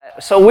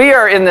So we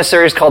are in this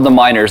series called The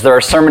Minors. There are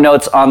sermon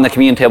notes on the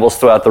communion tables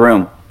throughout the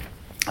room.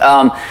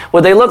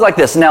 Well, they look like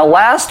this. Now,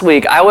 last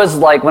week, I was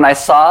like, when I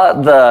saw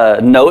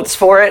the notes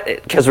for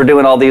it, because we're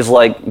doing all these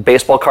like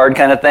baseball card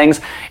kind of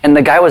things, and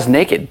the guy was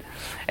naked.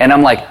 And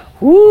I'm like,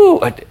 woo!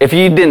 If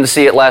you didn't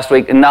see it last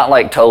week, not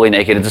like totally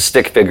naked, it's a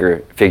stick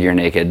figure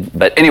naked.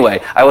 But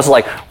anyway, I was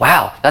like,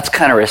 wow, that's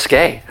kind of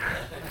risque.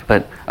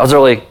 But I was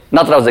really,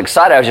 not that I was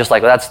excited, I was just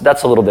like, well,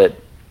 that's a little bit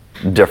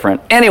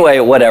different. Anyway,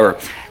 whatever.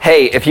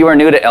 Hey, if you are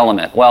new to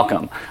Element,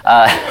 welcome.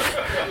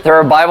 There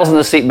are Bibles in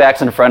the seat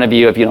backs in front of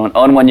you. If you don't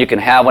own one, you can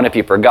have one. If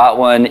you forgot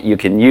one, you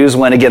can use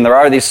one. Again, there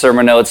are these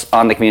sermon notes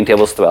on the communion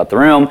tables throughout the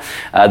room.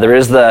 There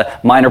is the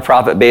Minor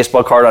Prophet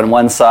baseball card on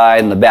one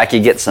side. In the back, you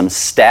get some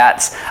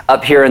stats.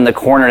 Up here in the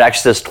corner, it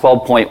actually says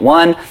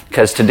 12.1,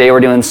 because today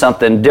we're doing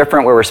something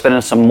different where we're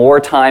spending some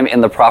more time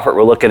in the prophet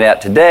we're looking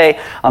at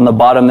today. On the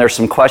bottom, there's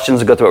some questions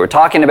to go through what we're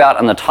talking about.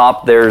 On the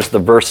top, there's the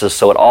verses,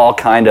 so it all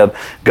kind of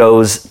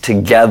goes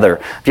together.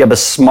 If you have a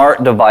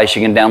smart device,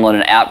 you can download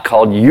an app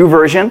called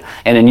YouVersion,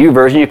 and in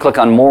YouVersion, you click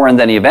on More and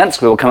then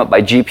Events. We will come up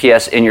by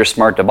GPS in your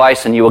smart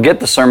device, and you will get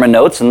the sermon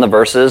notes and the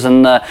verses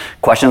and the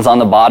questions on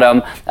the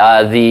bottom,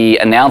 the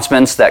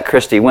announcements that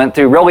Christy went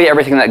through, really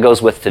everything that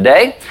goes with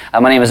today.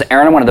 My name is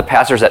Aaron. I'm one of the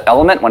pastors at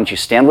Element. Why don't you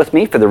stand with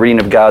me for the reading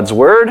of God's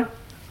Word?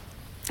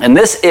 And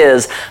this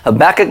is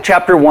Habakkuk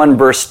chapter 1,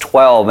 verse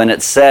 12, and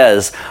it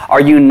says,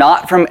 "Are you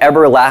not from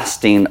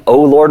everlasting, O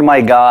Lord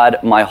my God,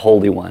 my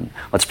Holy One?"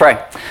 Let's pray.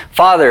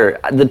 Father,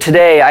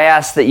 today I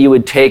ask that you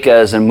would take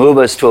us and move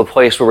us to a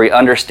place where we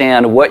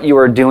understand what you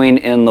are doing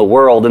in the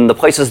world, and the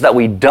places that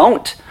we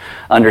don't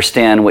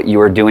understand what you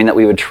are doing, that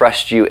we would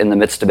trust you in the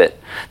midst of it,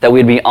 that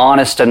we'd be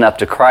honest enough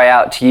to cry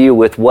out to you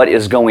with what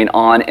is going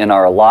on in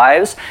our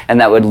lives,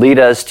 and that would lead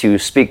us to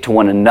speak to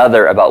one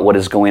another about what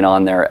is going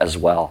on there as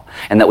well,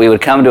 and that we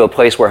would come to a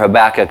place where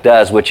Habakkuk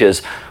does, which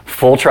is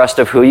full trust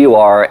of who you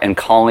are and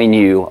calling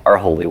you our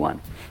Holy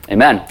One.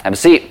 Amen. Have a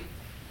seat.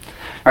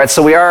 All right,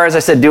 so we are, as I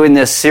said, doing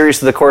this series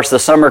through the course of the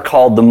summer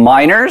called The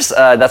Minors.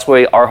 That's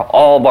where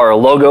all of our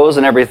logos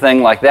and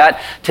everything like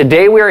that.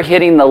 Today we are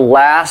hitting the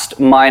last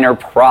minor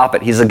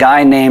prophet. He's a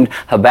guy named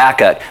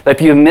Habakkuk. But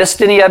if you've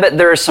missed any of it,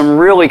 there are some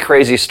really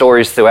crazy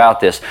stories throughout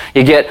this.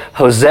 You get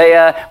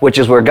Hosea, which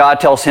is where God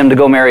tells him to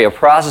go marry a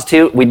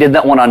prostitute. We did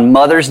that one on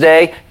Mother's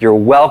Day. You're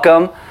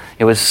welcome.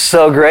 It was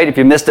so great. If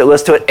you missed it,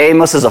 listen to it.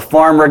 Amos is a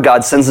farmer.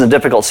 God sends him to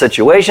difficult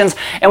situations.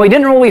 And we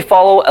didn't really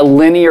follow a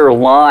linear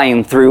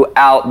line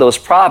throughout those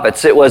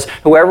prophets. It was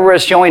whoever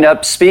was showing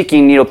up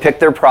speaking,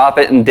 picked their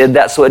prophet and did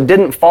that. So it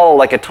didn't follow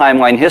like a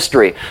timeline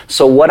history.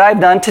 So what I've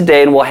done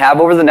today, and we'll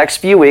have over the next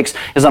few weeks,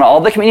 is on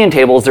all the communion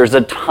tables, there's a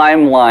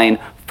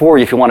timeline for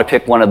you if you want to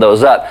pick one of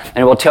those up. And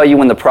it will tell you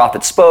when the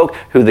prophet spoke,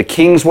 who the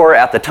kings were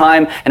at the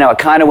time, and how it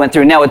kind of went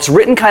through. Now, it's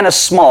written kind of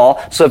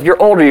small, so if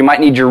you're older, you might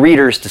need your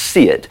readers to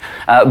see it.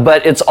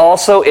 But it's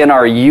also in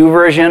our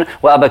YouVersion.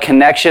 We'll have a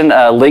connection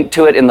link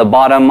to it in the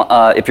bottom.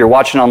 If you're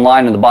watching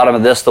online, in the bottom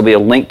of this, there'll be a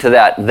link to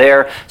that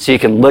there, so you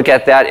can look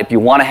at that if you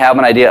want to have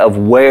an idea of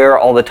where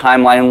all the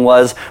timeline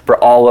was for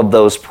all of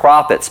those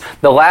prophets.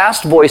 The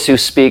last voice who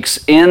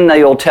speaks in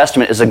the Old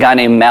Testament is a guy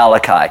named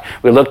Malachi.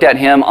 We looked at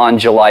him on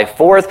July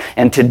 4th,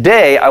 and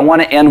today, I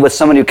want to end with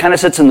someone who kind of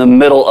sits in the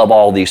middle of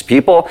all these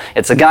people.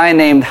 It's a guy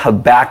named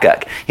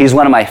Habakkuk. He's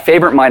one of my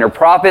favorite minor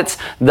prophets.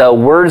 The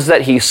words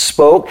that he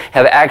spoke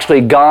have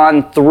actually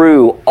gone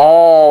through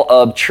all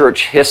of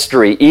church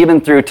history, even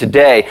through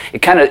today.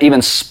 It kind of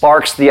even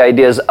sparks the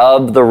ideas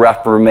of the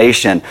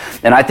Reformation.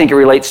 And I think it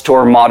relates to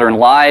our modern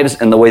lives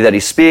and the way that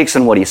he speaks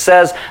and what he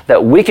says,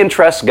 that we can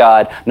trust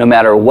God no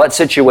matter what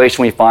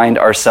situation we find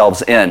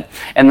ourselves in.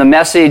 And the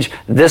message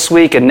this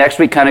week and next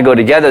week kind of go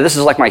together. This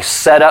is like my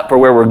setup for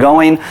where we're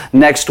going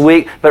next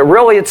week, but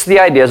really it's the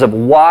ideas of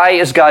why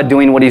is God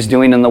doing what he's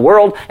doing in the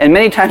world, and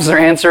many times their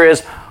answer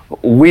is,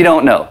 we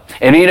don't know.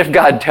 And even if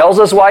God tells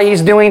us why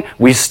he's doing,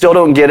 we still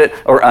don't get it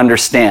or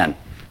understand.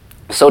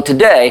 So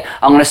today,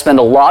 I'm going to spend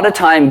a lot of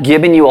time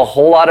giving you a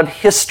whole lot of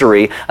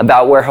history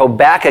about where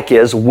Habakkuk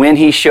is when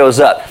he shows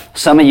up.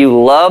 Some of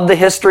you love the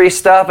history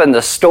stuff and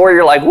the story.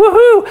 You're like,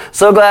 woohoo,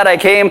 so glad I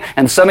came.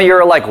 And some of you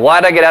are like,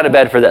 why'd I get out of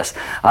bed for this?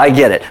 I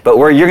get it. But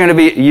you're going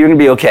to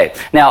be okay.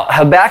 Now,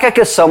 Habakkuk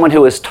is someone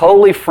who is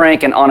totally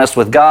frank and honest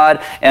with God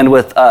and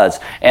with us.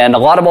 And a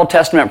lot of Old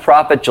Testament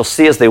prophets, you'll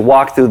see as they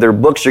walk through their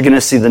books, you're going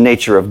to see the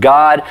nature of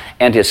God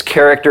and his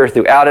character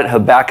throughout it.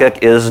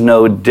 Habakkuk is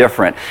no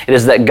different. It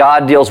is that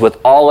God deals with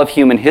all of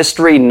human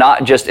history,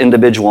 not just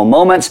individual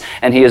moments,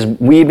 and he is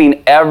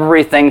weaving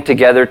everything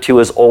together to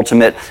his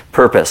ultimate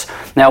purpose.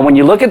 Now, when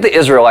you look at the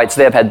Israelites,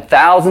 they have had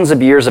thousands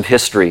of years of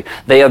history.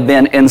 They have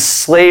been in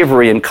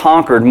slavery and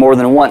conquered more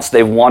than once.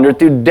 They've wandered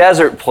through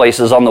desert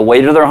places on the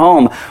way to their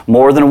home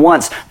more than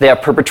once. They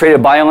have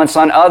perpetrated violence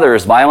on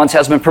others. Violence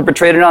has been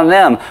perpetrated on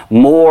them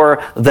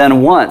more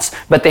than once.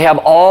 But they have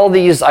all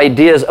these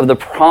ideas of the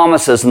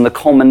promises and the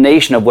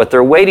culmination of what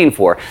they're waiting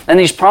for. And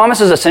these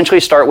promises essentially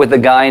start with a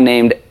guy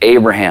named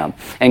Abraham.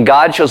 And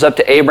God shows up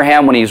to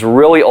Abraham when he's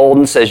really old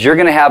and says, you're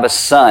going to have a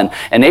son.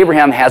 And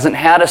Abraham hasn't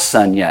had a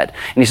son yet.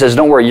 And he says,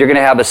 don't worry, you're going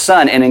to have a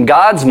son. And in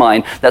God's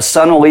mind, that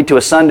son will lead to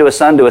a son, to a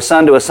son, to a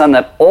son, to a son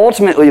that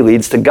ultimately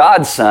leads to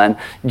God's son,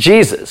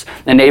 Jesus.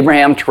 And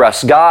Abraham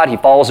trusts God. He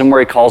follows him where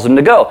he calls him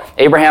to go.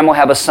 Abraham will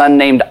have a son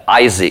named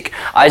Isaac.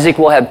 Isaac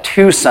will have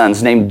two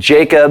sons named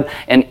Jacob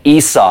and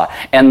Esau.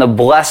 And the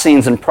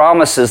blessings and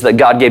promises that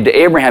God gave to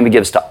Abraham, he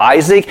gives to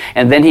Isaac,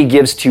 and then he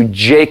gives to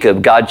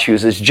Jacob. God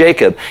chooses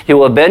Jacob. He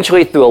will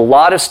eventually, through a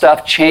lot of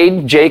stuff,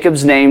 change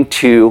Jacob's name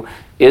to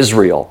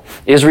Israel.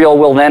 Israel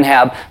will then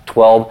have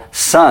 12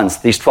 sons.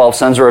 These 12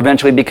 sons will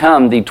eventually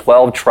become the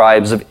 12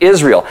 tribes of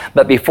Israel.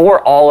 But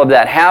before all of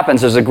that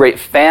happens, there's a great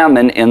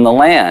famine in the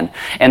land.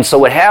 And so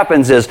what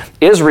happens is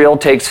Israel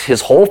takes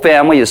his whole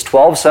family, his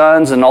 12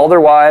 sons and all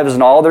their wives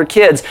and all their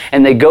kids,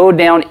 and they go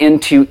down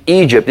into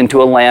Egypt,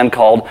 into a land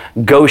called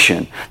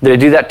Goshen. They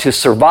do that to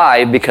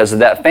survive because of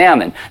that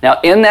famine. Now,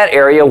 in that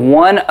area,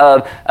 one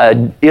of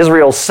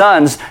Israel's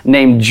sons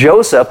named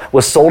Joseph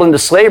was sold into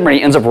slavery.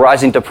 He ends up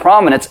rising to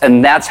prominence,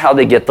 and that's how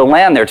they get the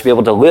land there, to be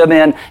able to live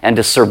in and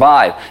to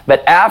survive.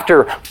 But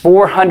after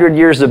 400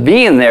 years of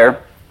being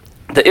there,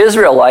 the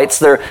Israelites,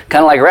 they're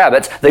kind of like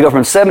rabbits. They go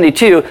from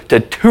 72 to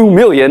 2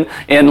 million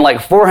in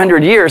like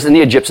 400 years, and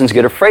the Egyptians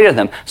get afraid of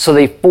them. So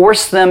they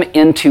force them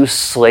into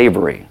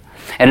slavery.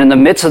 And in the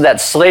midst of that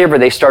slavery,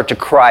 they start to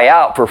cry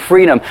out for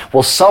freedom.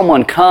 Will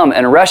someone come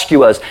and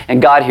rescue us?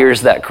 And God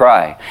hears that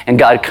cry. And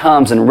God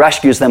comes and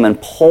rescues them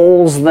and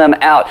pulls them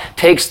out,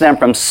 takes them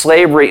from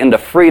slavery into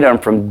freedom,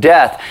 from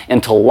death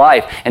into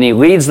life. And he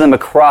leads them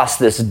across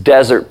this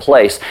desert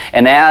place.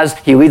 And as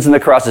he leads them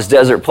across this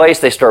desert place,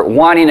 they start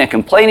whining and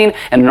complaining.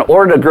 And in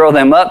order to grow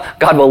them up,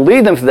 God will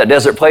lead them through that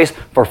desert place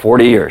for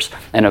 40 years.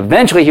 And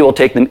eventually he will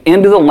take them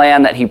into the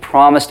land that he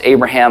promised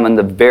Abraham in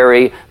the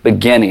very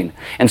beginning.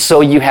 And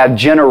so you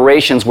have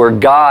generations where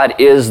God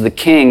is the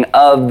king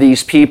of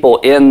these people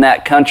in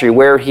that country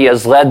where he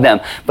has led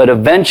them. But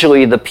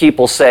eventually the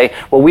people say,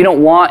 well, we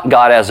don't want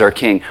God as our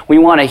king. We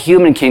want a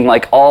human king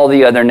like all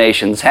the other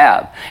nations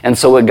have. And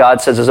so what God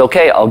says is,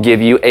 okay, I'll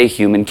give you a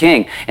human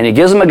king. And he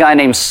gives them a guy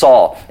named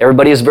Saul.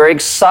 Everybody is very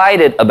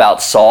excited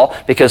about Saul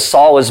because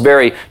Saul is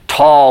very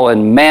tall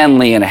and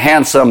manly and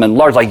handsome and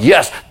large. Like,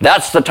 yes,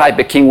 that's the type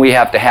of king we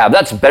have to have.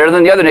 That's better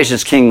than the other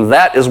nation's king.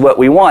 That is what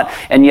we want.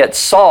 And yet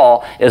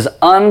Saul is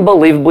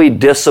unbelievably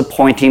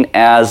disappointing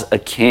as a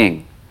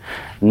king.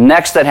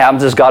 Next that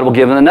happens is God will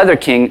give him another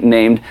king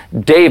named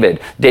David.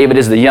 David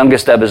is the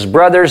youngest of his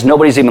brothers.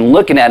 Nobody's even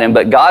looking at him,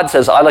 but God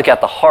says, I look at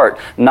the heart,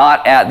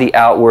 not at the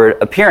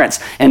outward appearance.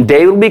 And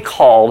David will be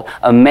called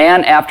a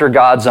man after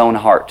God's own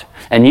heart.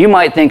 And you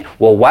might think,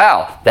 well,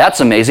 wow, that's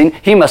amazing.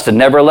 He must have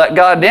never let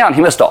God down.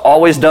 He must have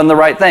always done the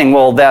right thing.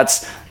 Well,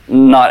 that's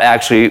not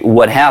actually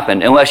what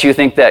happened, unless you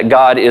think that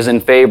God is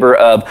in favor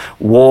of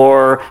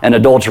war and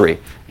adultery.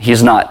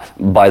 He's not,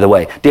 by the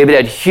way. David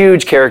had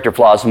huge character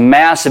flaws,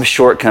 massive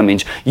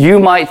shortcomings. You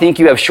might think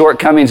you have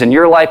shortcomings in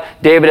your life.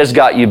 David has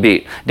got you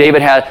beat.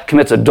 David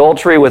commits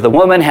adultery with a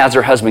woman, has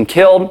her husband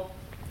killed.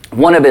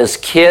 One of his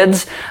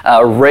kids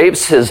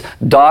rapes his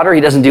daughter.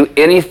 He doesn't do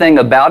anything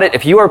about it.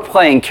 If you are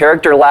playing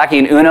character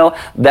lacking Uno,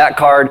 that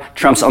card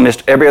trumps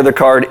almost every other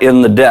card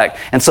in the deck.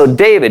 And so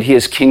David, he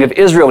is king of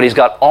Israel, and he's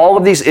got all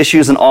of these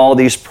issues and all of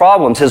these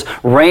problems. His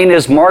reign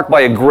is marked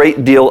by a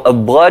great deal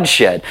of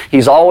bloodshed.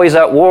 He's always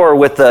at war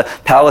with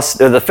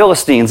the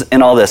Philistines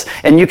and all this.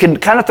 And you can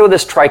kind of throw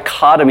this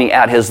trichotomy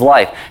at his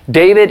life.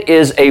 David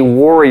is a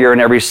warrior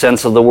in every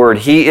sense of the word.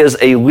 He is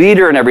a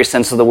leader in every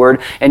sense of the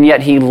word, and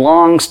yet he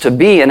longs to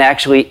be and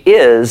actually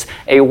is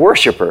a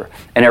worshiper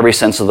in every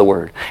sense of the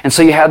word. And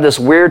so you have this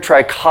weird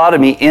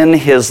trichotomy in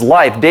his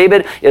life.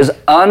 David is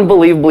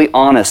unbelievably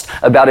honest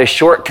about his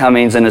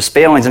shortcomings and his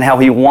failings and how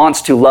he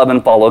wants to love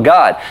and follow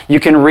God.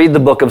 You can read the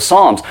book of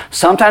Psalms.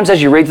 Sometimes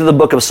as you read through the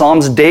book of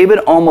Psalms, David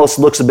almost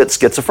looks a bit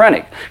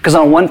schizophrenic. Because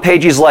on one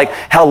page he's like,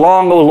 how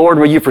long, O Lord,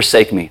 will you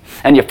forsake me?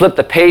 And you flip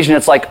the page and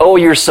it's like, oh,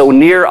 you're so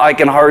near I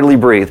can hardly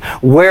breathe.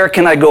 Where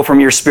can I go from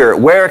your spirit?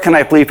 Where can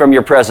I flee from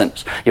your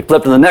presence? You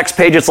flip to the next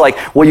page, it's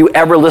like, will you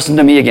ever listen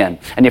to me again?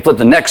 And you flip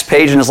the next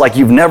page and it's like,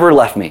 you've never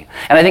left me.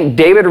 And I think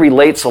David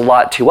relates a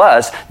lot to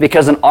us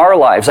because in our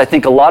lives, I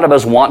think a lot of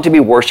us want to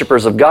be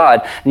worshipers of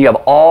God, and you have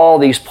all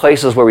these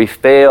places where we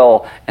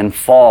fail and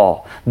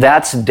fall.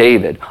 That's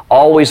David,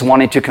 always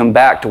wanting to come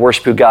back to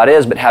worship who God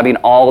is, but having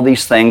all of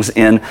these things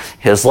in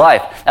his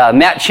life.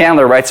 Matt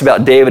Chandler writes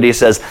about David. He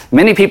says,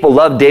 many people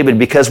love David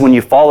because when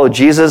you follow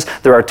Jesus,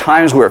 there are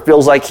times where it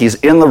feels like he's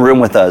in the room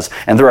with us,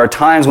 and there are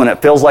times when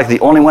it feels like the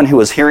only one who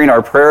was hearing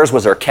our prayers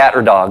was our cat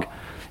or dog.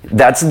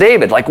 That's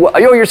David. Like, oh,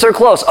 you're so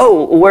close.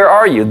 Oh, where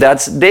are you?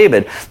 That's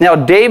David. Now,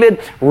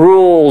 David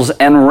rules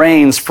and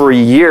reigns for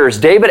years.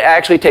 David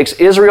actually takes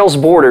Israel's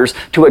borders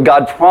to what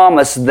God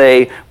promised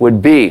they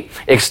would be.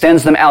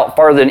 Extends them out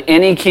farther than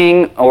any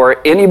king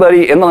or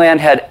anybody in the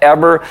land had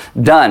ever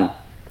done.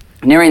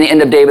 Nearing the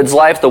end of David's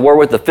life, the war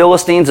with the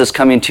Philistines is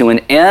coming to an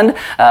end.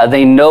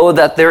 They know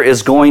that there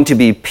is going to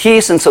be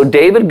peace. And so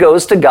David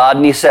goes to God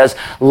and he says,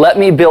 let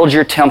me build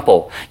your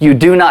temple. You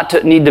do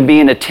not need to be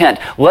in a tent.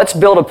 Let's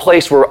build a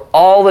place where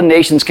all the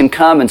nations can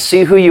come and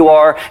see who you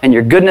are and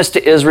your goodness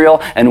to Israel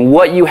and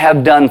what you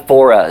have done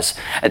for us.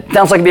 It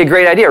sounds like it'd be a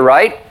great idea,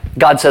 right?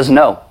 God says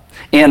no.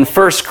 In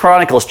 1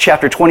 Chronicles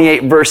chapter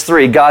 28, verse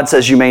 3, God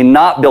says, you may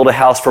not build a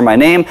house for my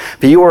name,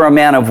 for you are a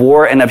man of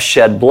war and have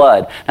shed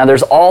blood. Now,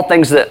 there's all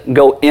things that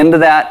go into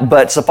that,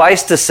 but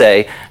suffice to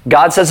say,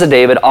 God says to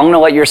David, I'm going to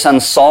let your son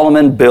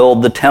Solomon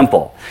build the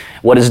temple.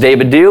 What does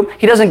David do?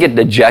 He doesn't get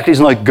dejected. He's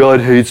not like, God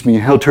hates me.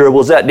 How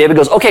terrible is that? David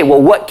goes, okay,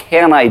 well, what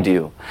can I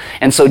do?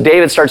 And so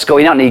David starts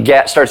going out and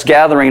he starts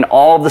gathering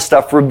all of the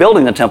stuff for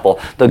building the temple,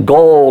 the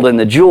gold and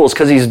the jewels,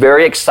 because he's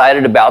very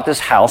excited about this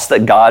house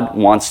that God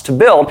wants to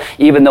build,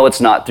 even though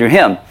it's not through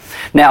him.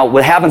 Now,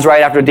 what happens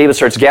right after David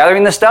starts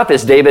gathering this stuff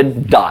is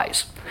David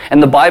dies.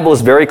 And the Bible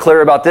is very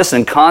clear about this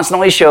and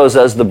constantly shows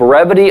us the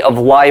brevity of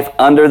life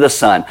under the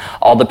sun.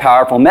 All the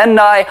powerful men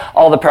die,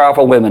 all the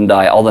powerful women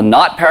die. All the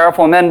not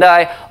powerful men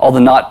die, all the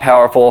not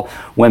powerful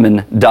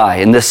women die.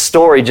 And this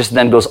story just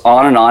then goes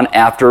on and on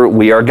after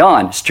we are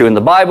gone. It's true in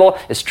the Bible,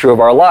 it's true of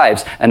our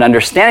lives. And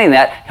understanding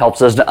that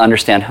helps us to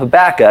understand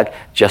Habakkuk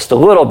just a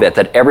little bit,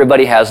 that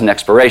everybody has an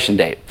expiration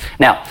date.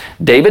 Now,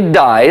 David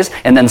dies,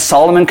 and then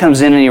Solomon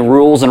comes in and he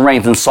rules and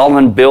reigns, and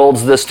Solomon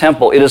builds this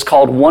temple. It is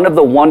called one of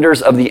the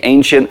wonders of the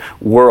ancient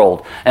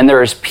world. And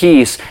there is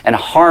peace and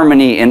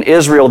harmony in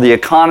Israel. The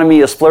economy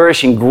is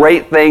flourishing.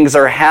 Great things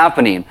are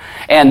happening.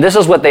 And this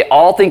is what they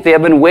all think they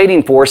have been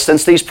waiting for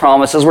since these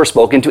promises were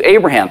spoken to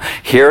Abraham.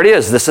 Here it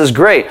is. This is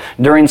great.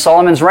 During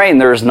Solomon's reign,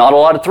 there's not a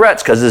lot of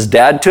threats because his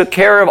dad took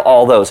care of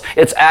all those.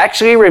 It's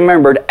actually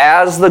remembered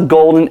as the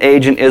golden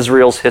age in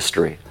Israel's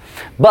history.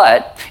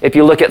 But if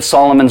you look at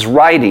Solomon's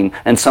writing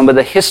and some of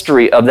the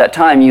history of that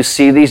time, you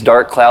see these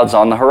dark clouds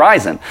on the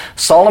horizon.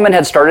 Solomon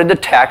had started to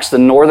tax the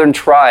northern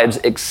tribes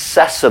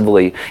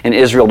excessively in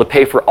Israel to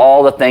pay for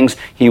all the things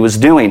he was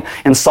doing.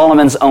 In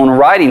Solomon's own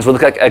writings, we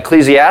look at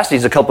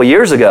Ecclesiastes a couple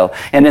years ago,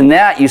 and in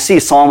that you see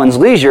Solomon's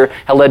leisure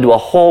had led to a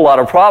whole lot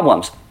of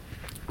problems.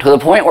 To the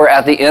point where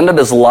at the end of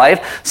his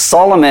life,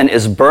 Solomon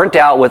is burnt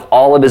out with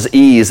all of his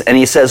ease. And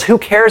he says, who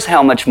cares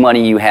how much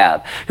money you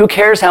have? Who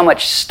cares how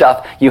much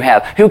stuff you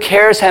have? Who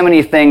cares how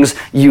many things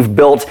you've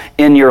built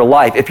in your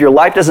life? If your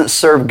life doesn't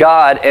serve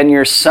God and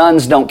your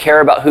sons don't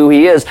care about who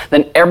he is,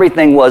 then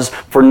everything was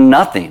for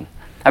nothing.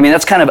 I mean,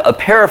 that's kind of a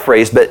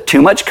paraphrase, but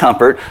too much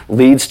comfort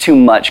leads to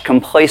much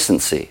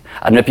complacency.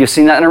 I don't know if you've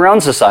seen that in our own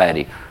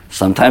society.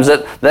 Sometimes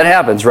that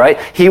happens,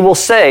 right? He will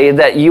say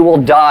that you will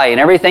die and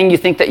everything you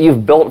think that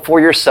you've built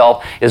for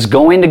yourself is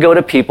going to go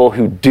to people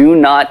who do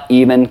not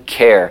even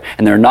care.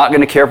 And they're not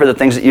going to care for the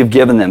things that you've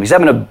given them. He's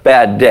having a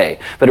bad day,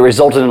 but it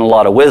resulted in a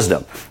lot of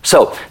wisdom.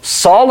 So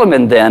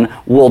Solomon then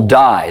will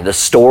die. The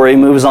story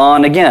moves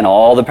on again.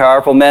 All the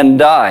powerful men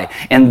die.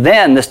 And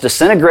then this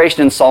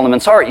disintegration in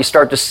Solomon's heart, you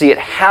start to see it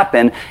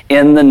happen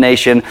in the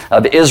nation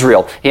of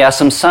Israel. He has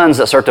some sons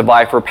that start to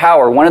vie for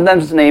power. One of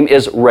them's name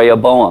is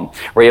Rehoboam.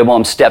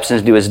 Rehoboam steps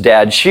into his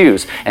dad's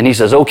shoes. And he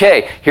says,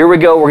 okay, here we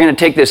go. We're going to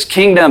take this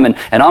kingdom and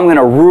I'm going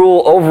to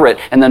rule over it.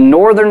 And the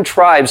northern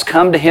tribes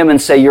come to him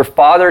and say, your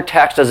father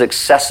taxed us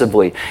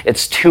excessively.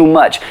 It's too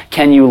much.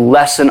 Can you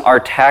lessen our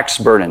tax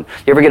burden?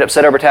 You ever get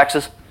upset over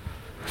taxes?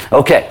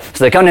 Okay,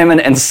 so they come to him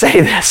and say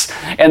this,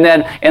 and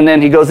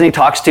then he goes and he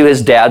talks to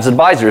his dad's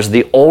advisors,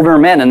 the older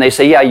men, and they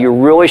say, yeah, you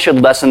really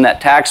should lessen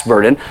that tax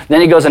burden.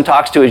 Then he goes and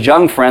talks to his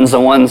young friends, the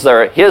ones that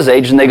are his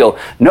age, and they go,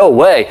 no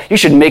way, you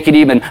should make it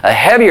even a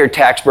heavier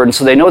tax burden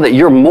so they know that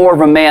you're more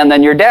of a man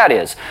than your dad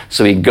is.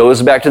 So he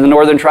goes back to the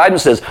northern tribe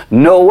and says,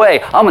 no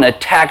way, I'm going to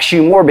tax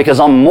you more because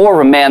I'm more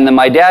of a man than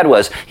my dad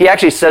was. He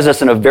actually says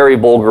this in a very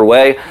vulgar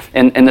way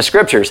in the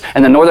scriptures,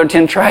 and the northern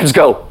 10 tribes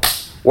go,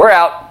 we're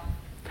out.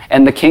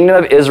 And the kingdom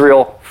of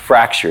Israel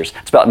fractures.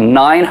 It's about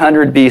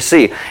 900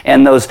 BC.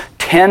 And those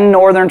 10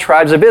 northern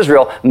tribes of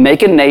Israel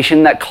make a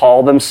nation that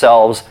call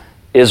themselves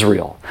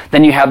Israel.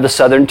 Then you have the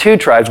southern 2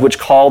 tribes, which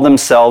call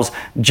themselves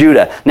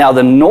Judah. Now,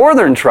 the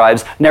northern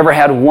tribes never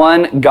had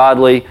one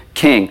godly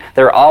king.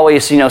 They're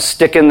always,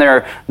 sticking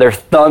their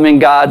thumb in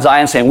God's eye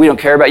and saying, we don't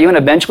care about you. And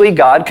eventually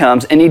God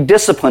comes and he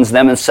disciplines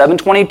them in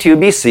 722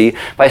 BC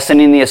by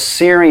sending the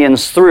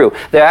Assyrians through.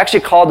 They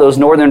actually called those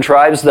northern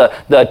tribes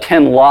the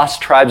 10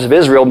 lost tribes of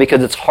Israel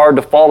because it's hard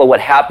to follow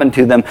what happened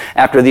to them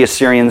after the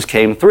Assyrians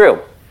came through.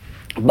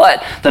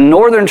 But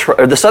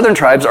the southern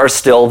tribes are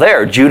still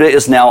there. Judah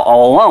is now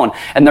all alone,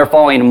 and they're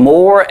falling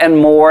more and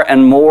more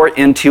and more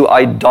into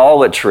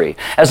idolatry.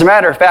 As a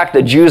matter of fact,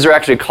 the Jews are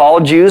actually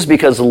called Jews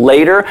because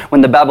later,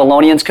 when the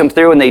Babylonians come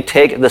through and they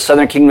take the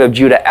southern kingdom of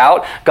Judah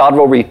out, God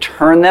will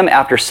return them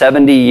after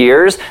 70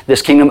 years,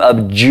 this kingdom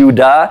of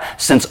Judah,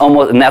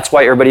 and that's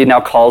why everybody now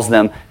calls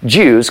them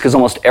Jews, because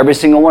almost every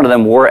single one of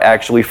them were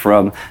actually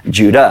from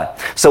Judah.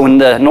 So when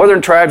the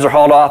northern tribes are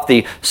hauled off,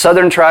 the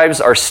southern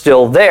tribes are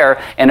still there,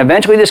 and eventually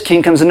eventually this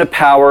king comes into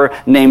power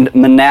named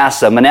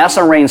Manasseh.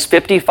 Manasseh reigns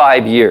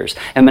 55 years,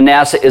 and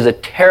Manasseh is a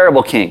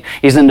terrible king.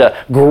 He's into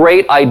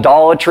great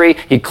idolatry.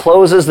 He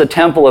closes the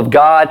temple of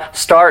God,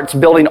 starts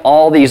building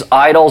all these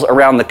idols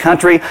around the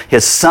country.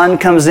 His son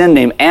comes in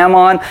named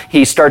Ammon.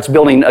 He starts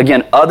building,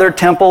 again, other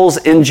temples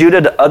in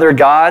Judah to other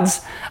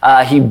gods.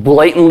 He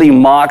blatantly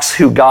mocks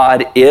who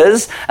God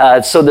is.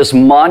 So this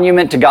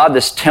monument to God,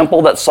 this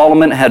temple that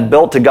Solomon had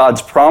built to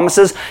God's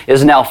promises,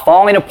 is now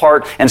falling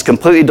apart and is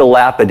completely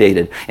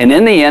dilapidated. And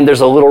in the end,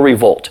 there's a little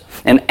revolt.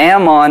 And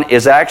Ammon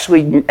is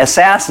actually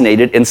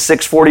assassinated in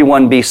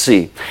 641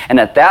 BC. And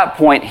at that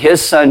point,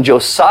 his son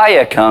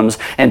Josiah comes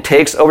and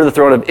takes over the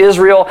throne of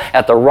Israel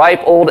at the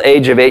ripe old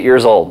age of 8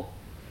 years old.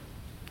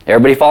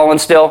 Everybody following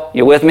still?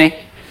 You with me?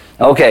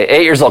 Okay,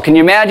 8 years old. Can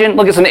you imagine?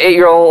 Look at some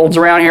 8-year-olds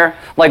around here.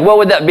 Like, what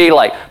would that be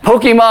like?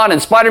 Pokemon and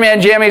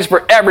Spider-Man jammies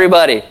for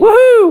everybody.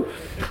 Woohoo!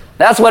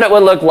 That's what it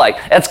would look like.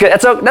 That's good.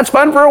 That's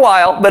fun for a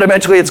while, but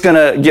eventually it's going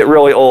to get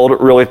really old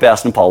really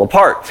fast and fall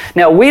apart.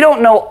 Now, we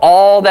don't know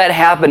all that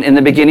happened in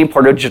the beginning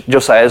part of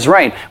Josiah's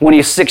reign. When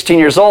he's 16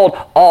 years old,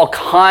 all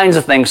kinds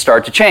of things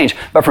start to change.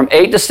 But from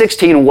 8 to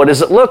 16, what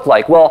does it look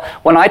like? Well,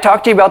 when I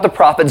talked to you about the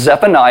prophet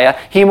Zephaniah,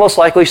 he most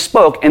likely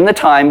spoke in the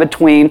time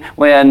between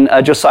when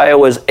Josiah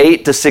was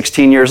 8 to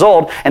 16 years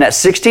old. And at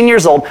 16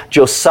 years old,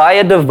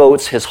 Josiah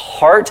devotes his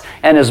heart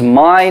and his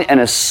mind and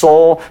his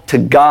soul to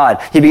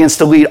God. He begins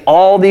to lead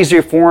all these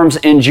reforms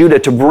in Judah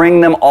to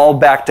bring them all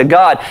back to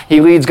God.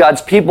 He leads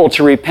God's people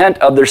to repent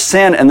of their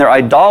sin and their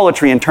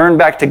idolatry and turn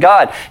back to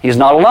God. He's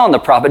not alone. The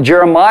prophet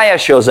Jeremiah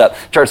shows up,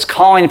 starts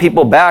calling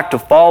people back to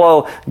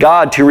follow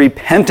God, to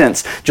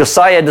repentance.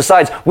 Josiah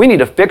decides, we need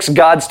to fix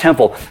God's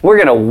temple. We're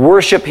going to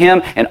worship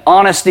Him in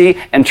honesty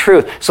and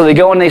truth. So they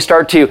go and they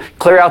start to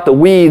clear out the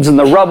weeds and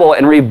the rubble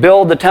and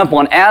rebuild the temple.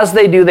 And as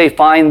they do, they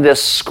find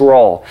this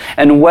scroll.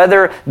 And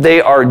whether they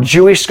are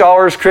Jewish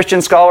scholars,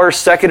 Christian scholars,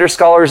 secular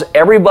scholars,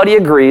 everybody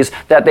agrees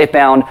that they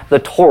found the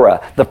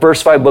Torah, the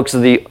first 5 books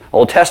of the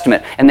Old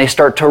Testament. And they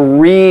start to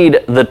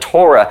read the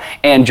Torah.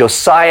 And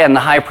Josiah and the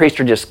high priest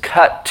are just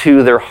cut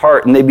to their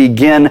heart. And they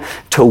begin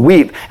to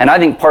weep. And I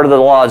think part of the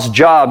law's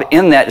job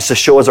in that is to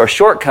show us our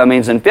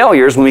shortcomings and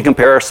failures when we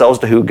compare ourselves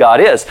to who God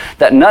is.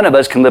 That none of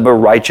us can live a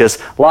righteous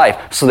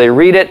life. So they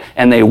read it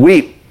and they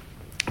weep.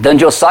 Then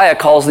Josiah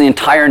calls the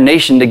entire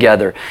nation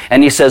together,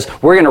 and he says,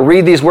 we're going to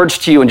read these words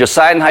to you. And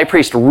Josiah and the high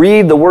priest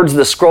read the words of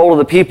the scroll to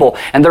the people,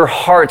 and their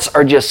hearts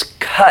are just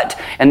cut.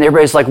 And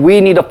everybody's like, we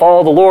need to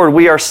follow the Lord.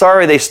 We are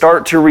sorry. They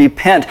start to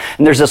repent.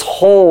 And there's this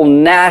whole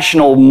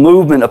national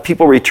movement of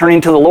people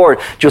returning to the Lord.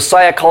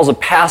 Josiah calls a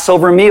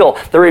Passover meal,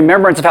 the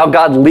remembrance of how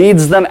God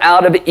leads them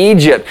out of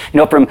Egypt,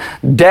 from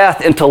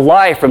death into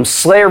life, from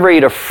slavery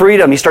to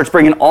freedom. He starts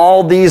bringing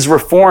all these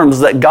reforms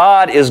that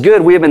God is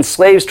good. We have been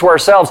slaves to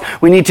ourselves.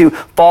 We need to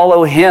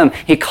follow Him.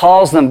 He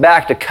calls them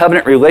back to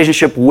covenant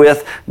relationship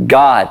with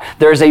God.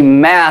 There's a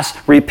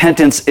mass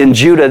repentance in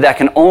Judah that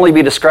can only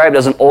be described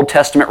as an Old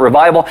Testament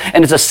revival,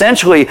 and it's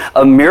essentially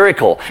a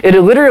miracle. It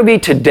would literally be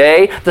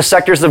today the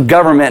sectors of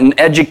government and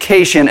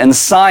education and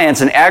science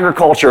and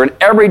agriculture and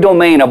every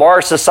domain of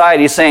our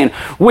society saying,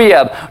 we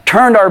have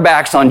turned our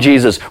backs on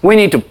Jesus. We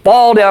need to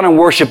fall down in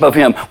worship of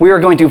Him. We are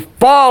going to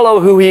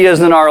follow who He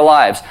is in our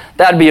lives.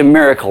 That'd be a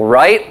miracle,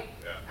 right?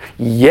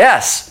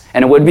 Yes.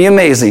 And it would be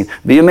amazing.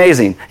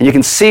 And you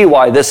can see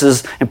why this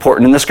is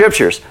important in the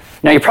Scriptures.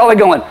 Now you're probably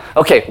going,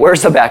 okay,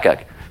 where's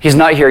Habakkuk? He's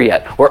not here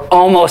yet. We're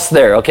almost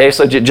there, okay?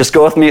 So just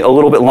go with me a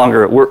little bit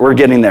longer. We're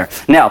getting there.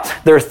 Now,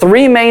 there are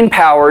 3 main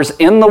powers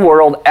in the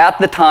world at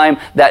the time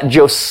that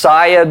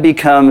Josiah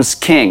becomes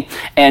king.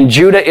 And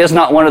Judah is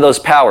not one of those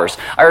powers.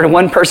 I heard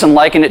one person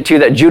liken it to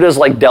that Judah is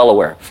like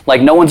Delaware. Like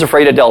no one's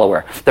afraid of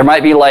Delaware. There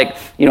might be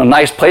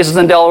nice places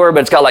in Delaware, but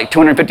it's got like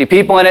 250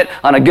 people in it.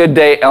 On a good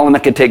day,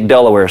 Element could take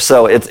Delaware.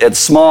 So it's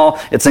small,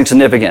 it's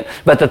insignificant.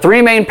 But the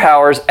 3 main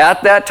powers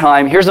at that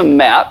time, here's a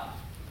map.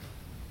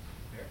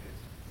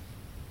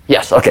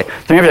 Yes, okay.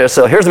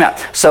 So here's the map.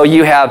 So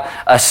you have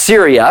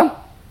Assyria,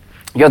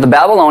 you have the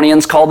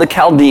Babylonians called the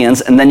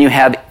Chaldeans, and then you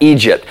have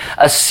Egypt.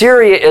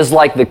 Assyria is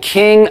like the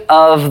king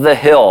of the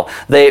hill,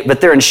 but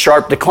they're in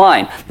sharp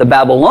decline. The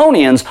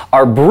Babylonians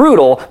are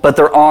brutal, but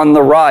they're on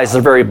the rise.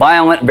 They're very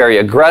violent, very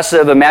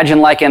aggressive.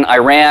 Imagine like in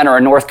Iran or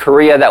in North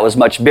Korea that was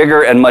much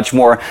bigger and much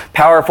more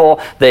powerful.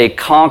 They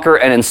conquer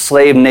and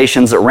enslave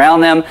nations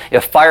around them.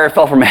 If fire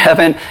fell from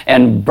heaven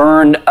and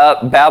burned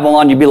up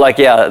Babylon, you'd be like,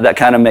 yeah, that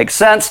kind of makes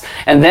sense.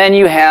 And then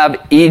you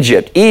have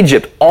Egypt.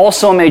 Egypt,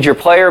 also a major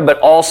player, but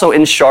also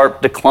in sharp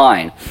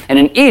decline. And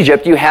in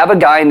Egypt, you have a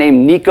guy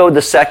named Necho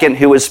II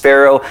who was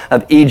Pharaoh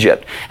of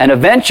Egypt. And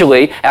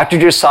eventually, after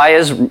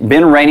Josiah's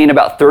been reigning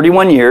about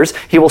 31 years,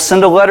 he will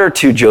send a letter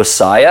to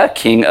Josiah,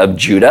 king of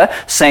Judah,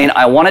 saying,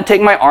 I want to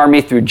take my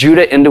army through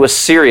Judah into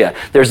Assyria.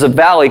 There's a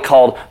valley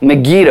called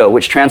Megiddo,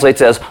 which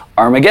translates as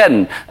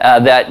Armageddon,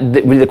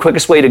 the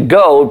quickest way to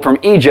go from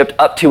Egypt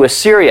up to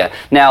Assyria.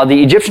 Now,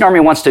 the Egyptian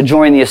army wants to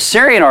join the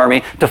Assyrian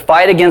army to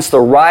fight against the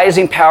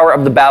rising power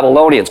of the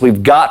Babylonians.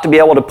 We've got to be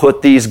able to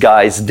put these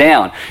guys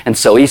down. And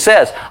so he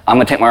says, I'm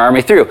going to take my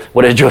army through.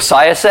 What does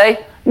Josiah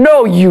say?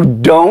 No, you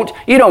don't.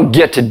 You don't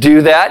get to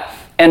do that.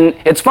 And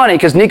it's funny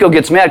because Necho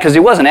gets mad because he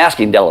wasn't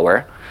asking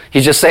Delaware.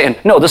 He's just saying,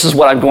 no, this is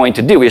what I'm going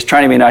to do. He's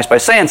trying to be nice by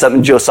saying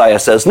something. Josiah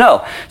says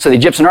no. So the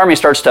Egyptian army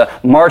starts to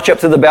march up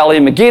through the valley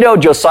of Megiddo.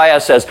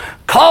 Josiah says,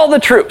 call the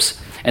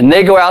troops. And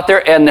they go out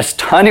there, and this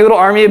tiny little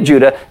army of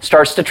Judah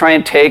starts to try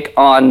and take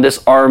on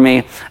this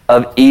army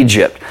of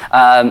Egypt.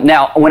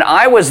 Now, when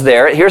I was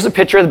there, here's a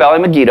picture of the valley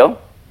of Megiddo.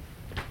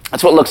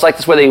 That's what it looks like.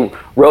 That's where they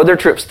rode their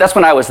troops. That's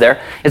when I was there.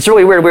 It's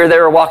really weird. We were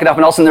there walking up,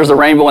 and all of a sudden there's a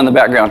rainbow in the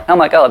background. I'm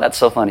like, oh, that's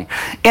so funny.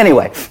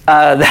 Anyway,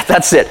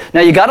 that's it.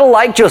 Now, you got to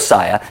like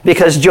Josiah,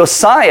 because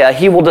Josiah,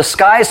 he will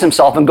disguise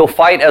himself and go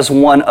fight as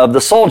one of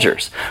the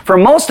soldiers. For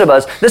most of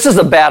us, this is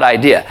a bad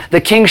idea.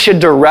 The king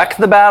should direct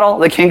the battle.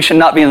 The king should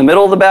not be in the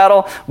middle of the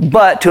battle.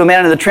 But to a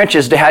man in the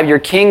trenches, to have your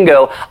king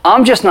go,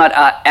 I'm just not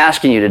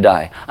asking you to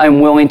die.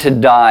 I'm willing to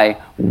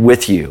die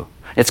with you.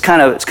 It's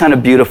kind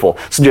of beautiful.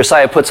 So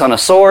Josiah puts on a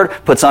sword,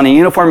 puts on a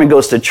uniform, and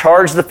goes to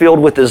charge the field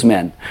with his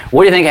men.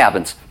 What do you think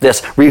happens?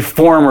 This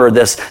reformer,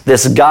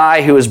 this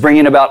guy who is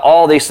bringing about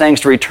all these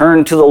things to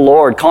return to the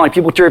Lord, calling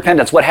people to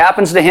repentance. What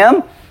happens to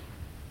him?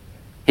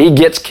 He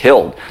gets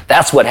killed.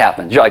 That's what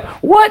happens. You're like,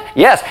 what?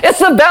 Yes, it's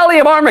the Valley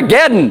of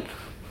Armageddon.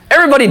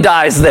 Everybody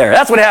dies there.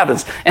 That's what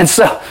happens. And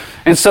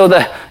so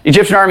the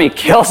Egyptian army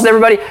kills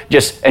everybody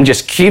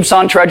just keeps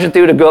on trudging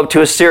through to go up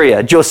to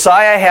Assyria.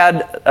 Josiah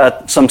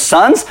had some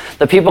sons.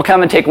 The people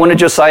come and take one of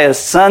Josiah's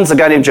sons, a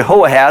guy named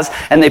Jehoahaz,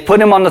 and they put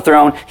him on the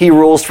throne. He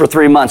rules for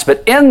 3 months.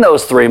 But in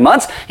those 3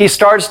 months, he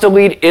starts to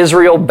lead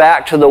Israel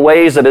back to the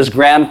ways of his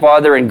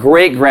grandfather and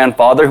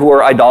great-grandfather, who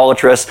were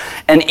idolatrous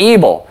and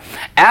evil.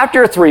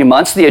 After 3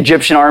 months, the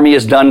Egyptian army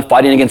is done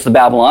fighting against the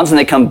Babylons, and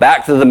they come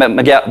back to the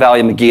valley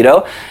of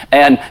Megiddo.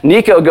 And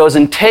Necho goes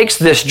and takes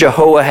this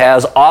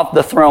Jehoahaz off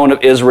the throne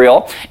of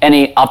Israel,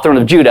 off the throne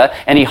of Judah,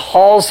 and he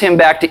hauls him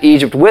back to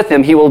Egypt with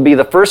him. He will be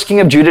the first king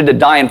of Judah to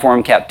die in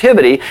foreign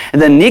captivity.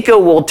 And then Necho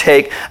will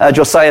take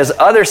Josiah's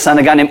other son,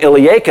 a guy named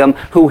Eliakim,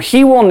 who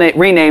he will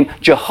rename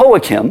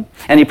Jehoiakim,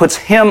 and he puts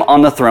him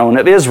on the throne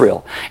of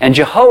Israel. And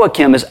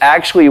Jehoiakim is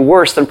actually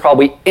worse than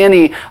probably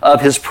any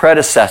of his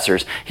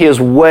predecessors. He is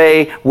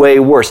way, way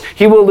worse.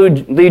 He will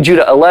lead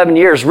Judah 11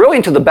 years, really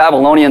until the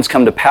Babylonians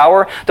come to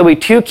power. There'll be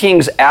 2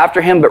 kings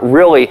after him, but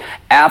really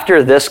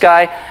after this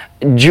guy,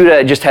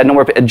 Judah just had no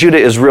more. Judah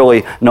is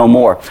really no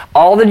more.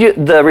 All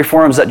the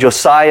reforms that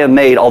Josiah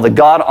made, all the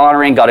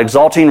God-honoring,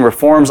 God-exalting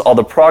reforms, all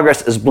the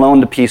progress is blown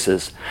to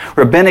pieces.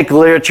 Rabbinic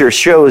literature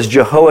shows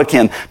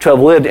Jehoiakim to have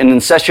lived in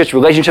incestuous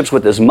relationships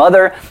with his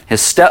mother, his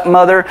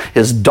stepmother,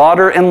 his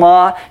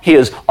daughter-in-law. He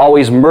is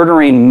always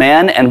murdering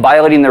men and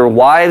violating their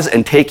wives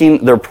and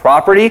taking their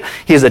property.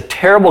 He is a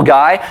terrible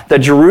guy. The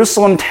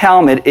Jerusalem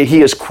Talmud,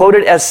 he is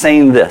quoted as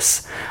saying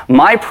this: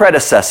 my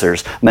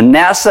predecessors,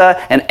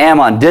 Manasseh and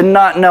Ammon, did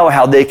not know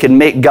how they could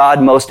make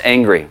God most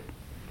angry.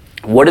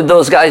 What did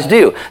those guys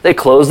do? They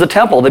closed the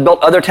temple. They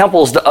built other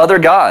temples to other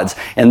gods.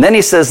 And then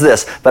he says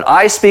this: but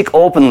I speak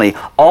openly.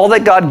 All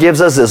that God gives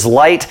us is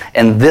light,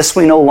 and this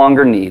we no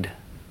longer need.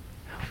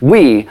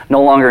 We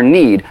no longer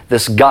need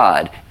this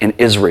God in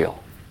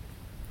Israel.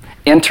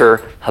 Enter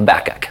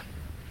Habakkuk.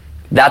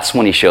 That's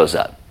when he shows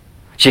up.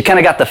 So you kind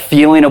of got the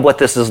feeling of what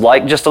this is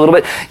like just a little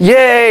bit.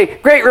 Yay,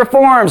 great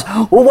reforms.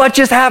 Well, what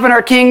just happened?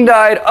 Our king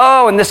died.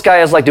 Oh, and this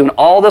guy is like doing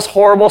all this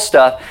horrible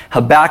stuff.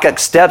 Habakkuk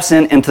steps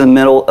into the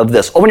middle of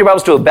this. Open your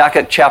Bibles to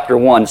Habakkuk chapter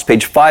 1. It's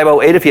page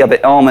 508 if you have an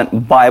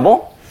Element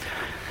Bible.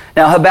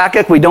 Now,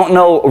 Habakkuk, we don't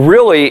know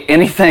really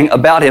anything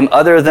about him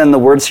other than the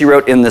words he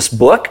wrote in this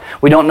book.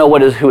 We don't know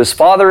who his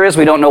father is.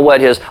 We don't know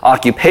what his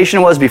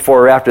occupation was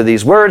before or after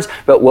these words.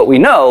 But what we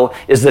know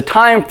is the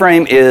time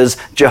frame is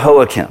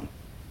Jehoiakim.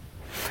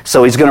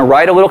 So he's going to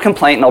write a little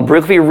complaint, and I'll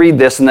briefly read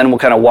this, and then we'll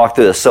kind of walk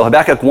through this. So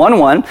Habakkuk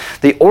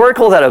 1:1, the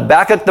oracle that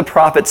Habakkuk the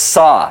prophet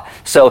saw.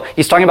 So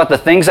he's talking about the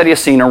things that he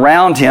has seen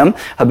around him.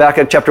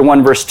 Habakkuk chapter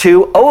 1, verse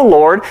 2, O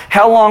Lord,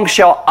 how long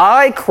shall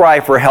I cry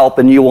for help,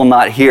 and you will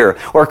not hear?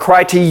 Or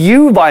cry to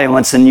you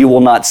violence, and you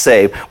will not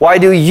save? Why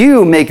do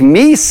you make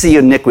me see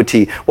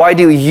iniquity? Why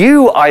do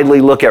you idly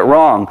look at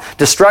wrong?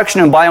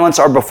 Destruction and violence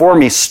are before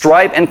me.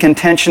 Strife and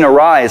contention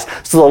arise.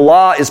 So the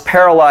law is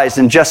paralyzed,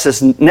 and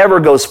justice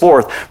never goes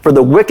forth. For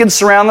the wicked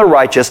surround the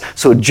righteous,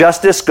 so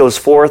justice goes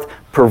forth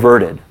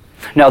perverted.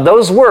 Now,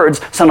 those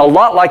words sound a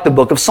lot like the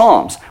book of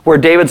Psalms, where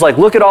David's like,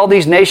 look at all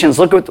these nations,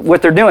 look at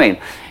what they're doing.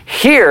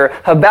 Here,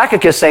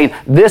 Habakkuk is saying,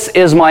 this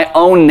is my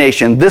own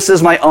nation, this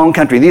is my own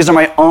country, these are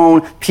my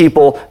own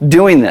people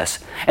doing this.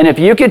 And if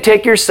you could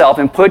take yourself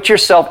and put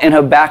yourself in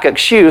Habakkuk's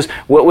shoes,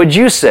 what would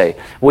you say?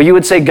 Well, you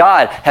would say,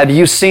 God, have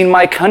you seen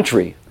my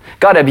country?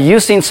 God, have you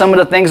seen some of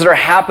the things that are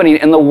happening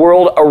in the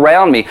world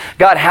around me?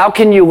 God, how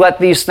can you let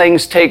these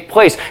things take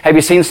place? Have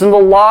you seen some of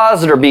the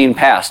laws that are being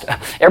passed?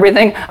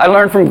 Everything I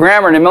learned from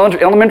grammar in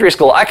elementary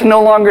school, I can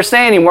no longer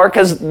say anymore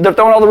because they're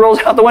throwing all the rules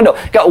out the window.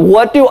 God,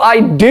 what do I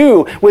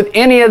do with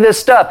any of this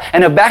stuff?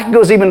 And Habakkuk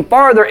goes even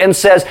farther and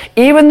says,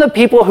 even the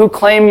people who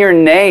claim your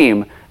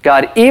name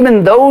God,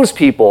 even those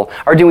people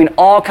are doing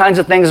all kinds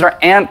of things that are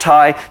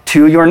anti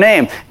to your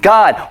name.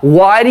 God,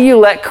 why do you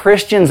let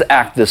Christians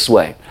act this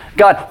way?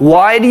 God,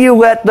 why do you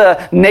let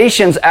the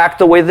nations act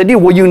the way they do?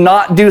 Will you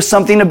not do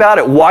something about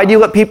it? Why do you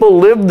let people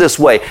live this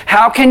way?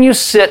 How can you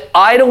sit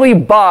idly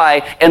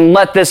by and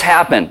let this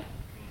happen?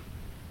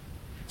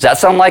 Does that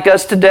sound like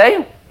us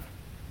today?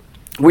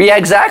 We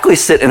exactly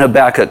sit in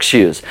Habakkuk's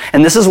shoes.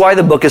 And this is why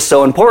the book is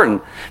so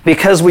important.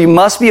 Because we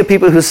must be a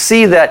people who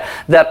see that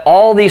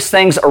all these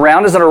things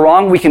around us that are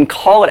wrong, we can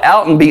call it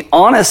out and be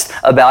honest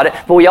about it,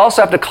 but we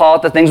also have to call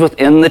out the things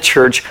within the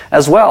church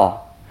as well.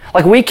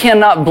 Like, we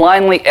cannot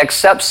blindly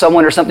accept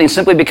someone or something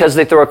simply because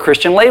they throw a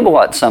Christian label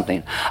at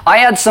something. I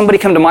had somebody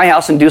come to my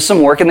house and do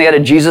some work, and they had a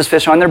Jesus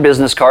fish on their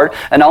business card,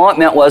 and all it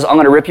meant was, I'm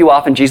going to rip you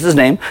off in Jesus'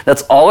 name.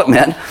 That's all it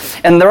meant.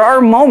 And there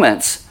are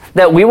moments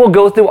that we will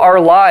go through our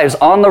lives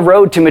on the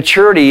road to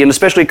maturity, and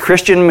especially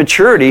Christian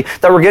maturity,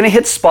 that we're going to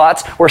hit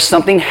spots where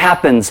something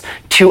happens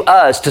to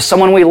us, to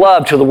someone we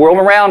love, to the world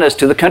around us,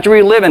 to the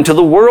country we live in, to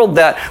the world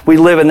that we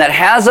live in, that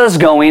has us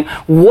going,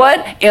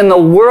 what in the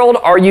world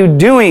are you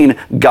doing,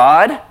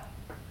 God?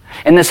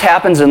 And this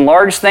happens in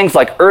large things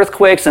like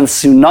earthquakes and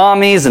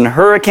tsunamis and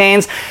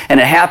hurricanes, and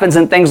it happens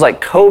in things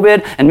like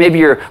COVID, and maybe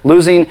you're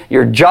losing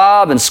your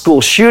job and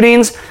school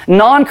shootings.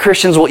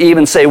 Non-Christians will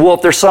even say, well,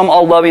 if there's some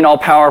all-loving,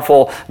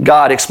 all-powerful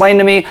God, explain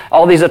to me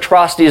all these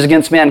atrocities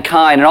against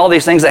mankind and all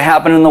these things that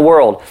happen in the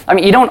world. I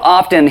mean, you don't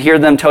often hear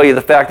them tell you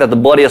the fact that the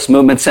bloodiest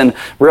movements in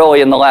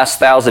the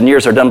last 1,000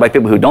 years are done by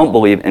people who don't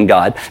believe in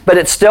God, but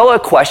it's still a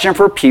question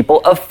for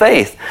people of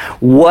faith.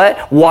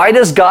 Why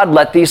does God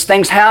let these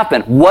things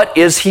happen? What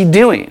is He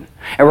doing?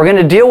 And we're going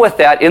to deal with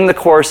that in the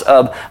course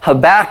of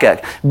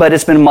Habakkuk. But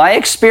it's been my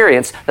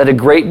experience that a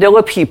great deal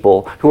of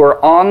people who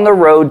are on the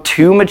road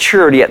to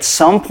maturity, at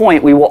some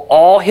point we will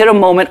all hit a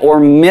moment or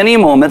many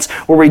moments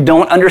where we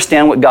don't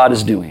understand what God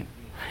is doing.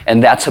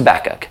 And that's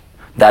Habakkuk.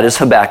 That is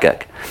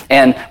Habakkuk.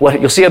 And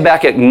what you'll see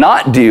Habakkuk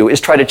not do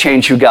is try to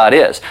change who God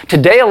is.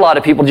 Today, a lot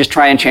of people just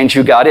try and change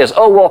who God is.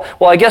 Oh,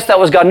 well, I guess that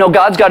was God. No,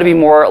 God's got to be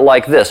more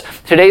like this.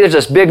 Today, there's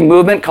this big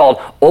movement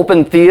called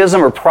open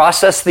theism or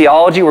process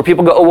theology, where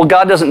people go, oh, well,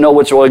 God doesn't know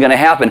what's really going to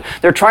happen.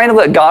 They're trying to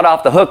let God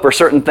off the hook for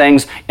certain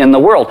things in the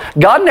world.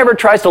 God never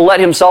tries to let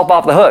Himself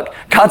off the hook.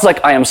 God's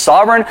like, I am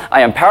sovereign, I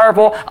am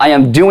powerful, I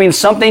am doing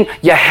something.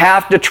 You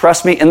have to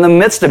trust me in the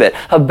midst of it.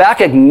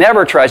 Habakkuk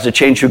never tries to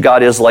change who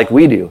God is like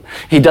we do.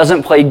 He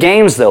doesn't play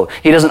games, though.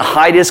 He doesn't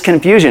hide his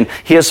confusion.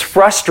 He is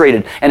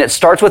frustrated, and it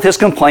starts with his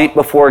complaint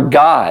before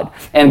God.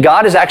 And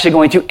God is actually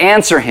going to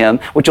answer him,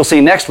 which you'll see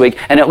next week,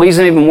 and it leaves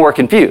him even more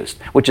confused,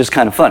 which is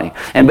kind of funny.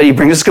 But he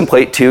brings his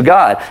complaint to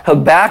God.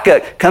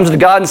 Habakkuk comes to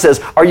God and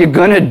says, are you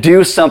going to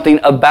do something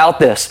about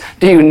this?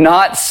 Do you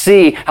not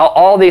see how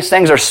all these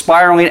things are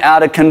spiraling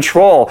out of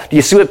control? Do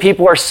you see what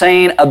people are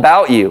saying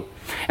about you?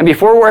 And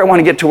before where I want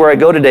to get to where I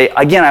go today,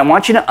 again, I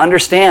want you to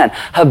understand,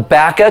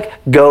 Habakkuk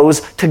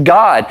goes to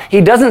God. He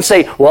doesn't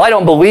say, well, I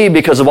don't believe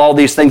because of all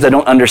these things I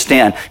don't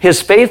understand.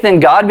 His faith in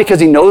God, because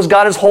he knows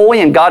God is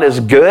holy and God is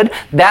good,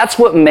 that's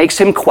what makes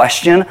him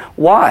question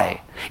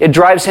why. It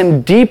drives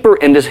him deeper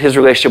into his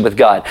relationship with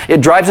God. It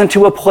drives him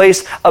to a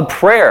place of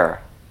prayer.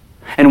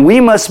 And we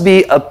must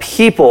be a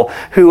people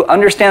who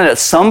understand that at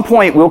some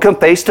point we'll come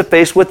face to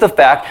face with the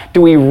fact,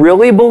 do we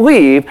really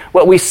believe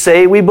what we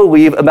say we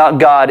believe about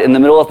God in the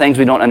middle of things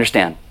we don't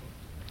understand?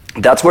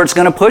 That's where it's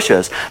going to push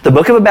us. The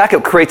book of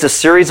Habakkuk creates a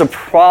series of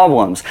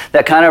problems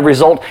that kind of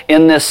result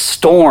in this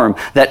storm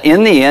that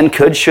in the end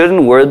could, should,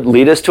 and would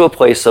lead us to a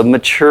place of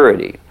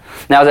maturity.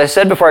 Now, as I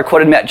said before, I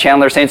quoted Matt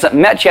Chandler saying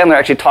something. Matt Chandler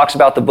actually talks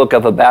about the book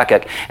of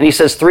Habakkuk, and he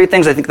says three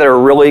things I think that are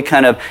really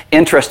kind of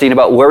interesting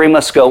about where we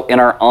must go in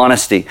our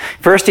honesty.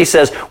 First, he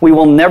says, we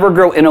will never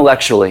grow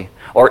intellectually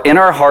or in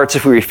our hearts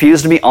if we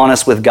refuse to be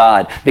honest with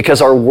God,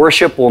 because our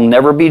worship will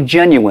never be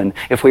genuine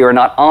if we are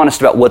not honest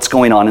about what's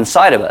going on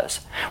inside of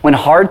us. When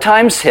hard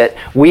times hit,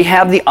 we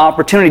have the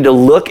opportunity to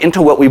look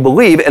into what we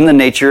believe in the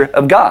nature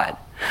of God.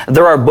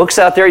 There are books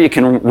out there you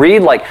can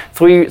read, like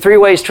three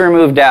ways to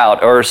remove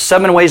doubt or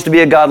 7 ways to be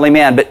a godly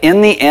man. But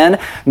in the end,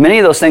 many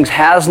of those things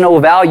has no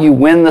value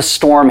when the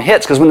storm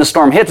hits. Because when the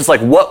storm hits, it's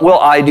like, what will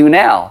I do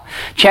now?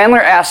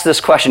 Chandler asks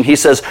this question. He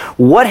says,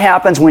 what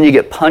happens when you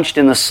get punched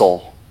in the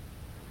soul?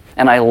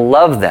 And I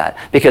love that,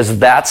 because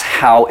that's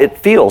how it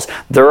feels.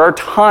 There are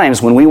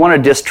times when we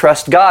want to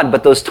distrust God,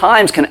 but those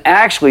times can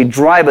actually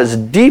drive us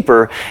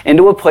deeper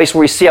into a place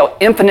where we see how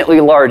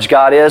infinitely large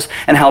God is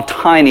and how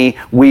tiny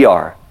we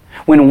are.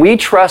 When we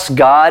trust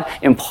God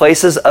in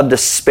places of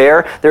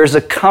despair, there's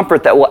a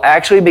comfort that will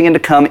actually begin to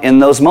come in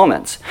those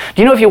moments.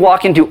 Do you know if you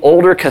walk into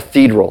older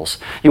cathedrals,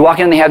 you walk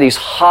in and they have these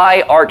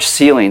high arch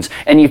ceilings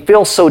and you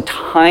feel so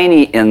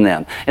tiny in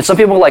them. And some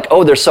people are like,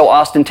 oh, they're so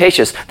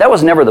ostentatious. That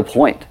was never the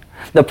point.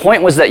 The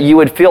point was that you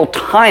would feel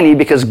tiny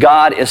because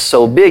God is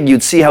so big.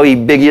 You'd see how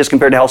big He is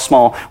compared to how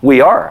small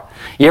we are.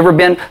 You ever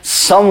been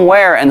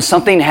somewhere and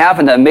something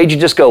happened that made you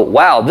just go,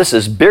 wow, this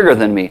is bigger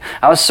than me?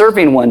 I was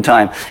surfing one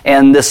time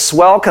and this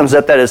swell comes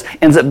up that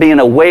ends up being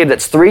a wave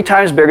that's 3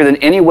 times bigger than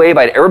any wave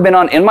I'd ever been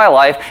on in my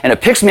life, and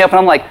it picks me up and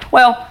I'm like,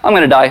 well, I'm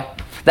going to die.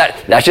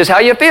 That's just how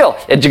you feel.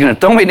 You're going to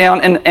throw me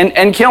down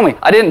and kill me.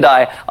 I didn't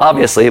die,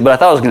 obviously, but I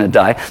thought I was going to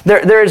die.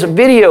 There's a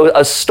video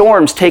of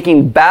storms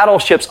taking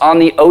battleships on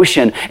the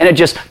ocean, and it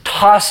just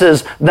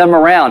tosses them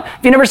around.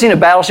 If you've never seen a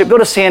battleship, go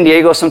to San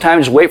Diego sometime,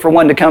 just wait for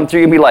one to come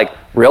through and be like,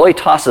 really?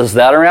 Tosses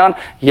that around?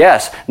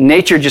 Yes,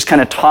 nature just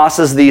kind of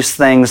tosses these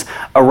things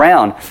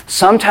around.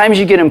 Sometimes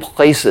you get in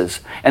places,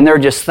 and there are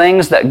just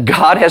things that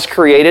God has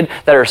created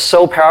that are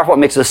so powerful it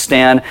makes us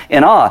stand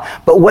in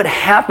awe. But what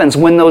happens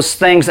when those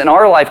things in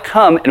our life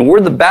come, and we're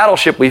the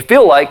battleship we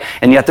feel like,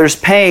 and yet there's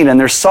pain, and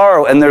there's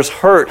sorrow, and there's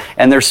hurt,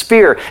 and there's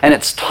fear, and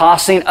it's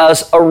tossing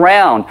us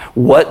around?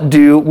 What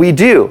do we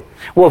do?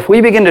 Well, if we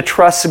begin to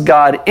trust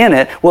God in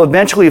it, we'll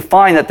eventually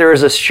find that there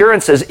is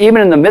assurances,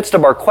 even in the midst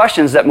of our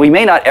questions, that we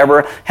may not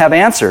ever have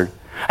answered.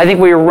 I think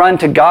we run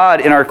to God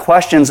in our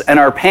questions and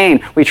our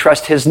pain. We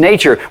trust His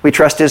nature. We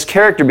trust His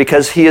character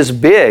because He is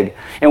big.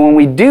 And when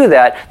we do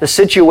that, the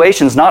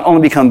situations not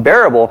only become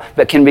bearable,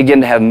 but can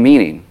begin to have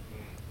meaning.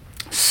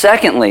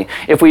 Secondly,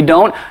 if we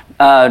don't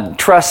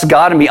trust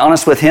God and be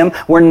honest with Him,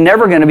 we're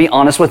never going to be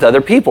honest with other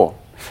people.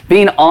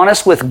 Being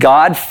honest with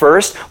God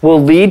first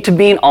will lead to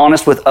being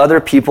honest with other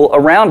people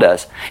around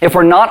us. If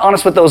we're not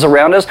honest with those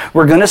around us,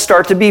 we're going to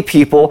start to be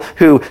people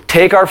who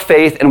take our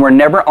faith and we're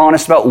never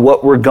honest about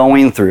what we're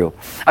going through.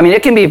 I mean,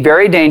 it can be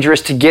very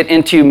dangerous to get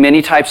into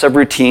many types of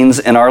routines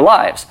in our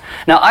lives.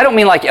 Now, I don't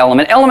mean like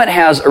Element. Element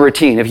has a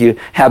routine, if you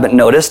haven't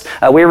noticed.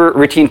 We have a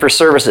routine for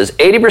services.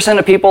 80%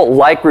 of people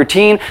like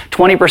routine,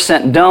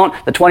 20% don't.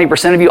 The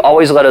 20% of you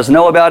always let us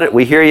know about it.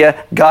 We hear you,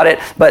 got it.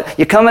 But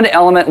you come into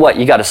Element, what?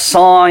 You got a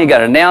song, you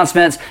got an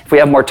announcements. If we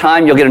have more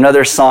time, you'll get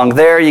another song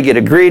there. You get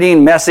a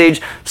greeting,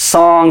 message,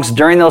 songs.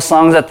 During those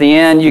songs at the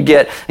end, you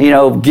get,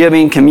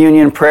 giving,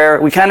 communion,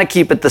 prayer. We kind of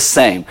keep it the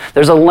same.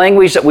 There's a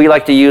language that we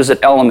like to use at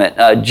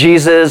Element.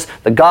 Jesus,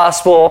 the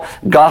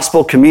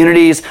gospel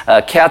communities,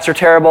 cats are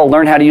terrible,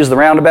 learn how to use the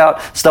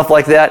roundabout, stuff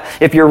like that.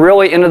 If you're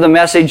really into the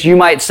message, you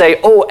might say,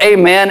 oh,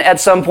 amen at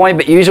some point,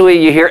 but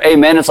usually you hear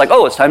amen, it's like,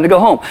 oh, it's time to go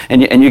home.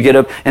 And you get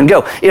up and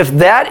go. If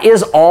that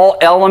is all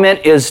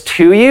Element is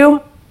to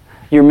you,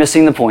 you're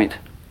missing the point.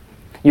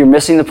 You're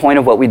missing the point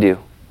of what we do.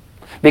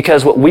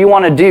 Because what we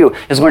want to do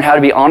is learn how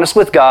to be honest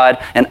with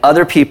God and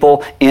other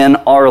people in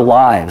our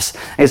lives.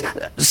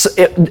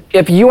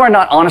 If you are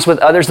not honest with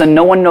others, then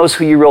no one knows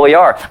who you really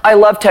are. I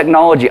love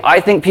technology. I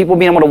think people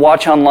being able to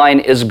watch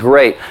online is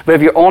great. But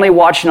if you're only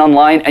watching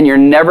online and you're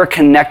never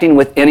connecting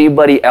with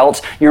anybody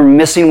else, you're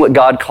missing what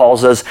God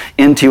calls us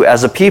into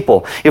as a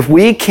people. If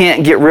we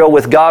can't get real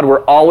with God,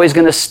 we're always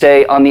going to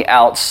stay on the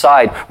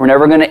outside. We're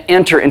never going to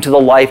enter into the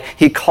life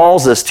He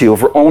calls us to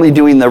if we're only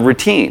doing the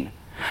routine.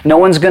 No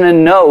one's going to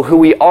know who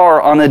we are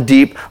on a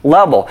deep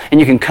level. And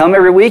you can come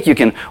every week, you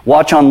can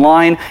watch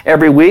online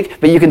every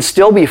week, but you can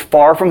still be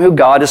far from who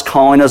God is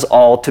calling us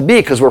all to be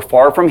because we're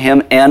far from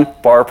Him and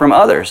far from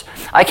others.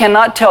 I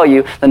cannot tell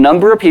you the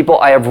number of people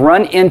I have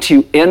run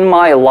into in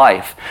my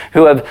life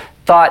who have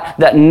thought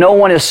that no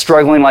one is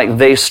struggling like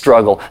they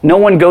struggle. No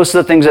one goes to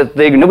the things that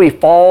nobody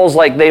falls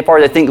like they fall.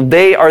 They think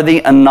they are the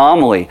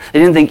anomaly. They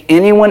didn't think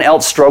anyone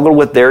else struggled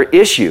with their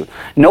issue.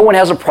 No one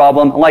has a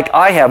problem like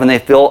I have, and they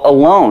feel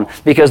alone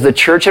because the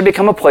church had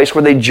become a place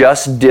where they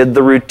just did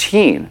the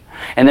routine,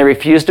 and they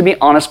refused to be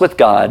honest with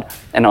God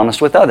and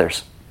honest with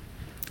others.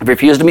 If we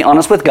refuse to be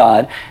honest with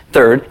God,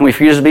 third, and we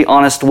refuse to be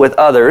honest with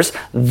others,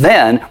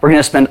 then we're going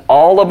to spend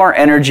all of our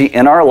energy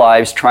in our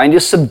lives trying to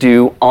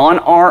subdue on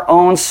our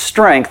own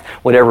strength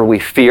whatever we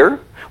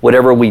fear,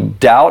 whatever we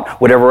doubt,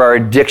 whatever our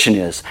addiction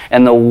is.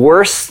 And the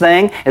worst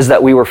thing is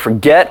that we will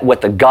forget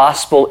what the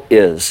gospel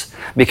is,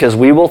 because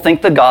we will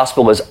think the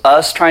gospel is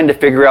us trying to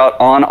figure out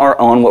on our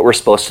own what we're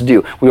supposed to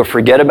do. We will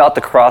forget about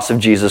the cross of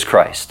Jesus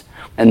Christ.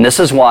 And this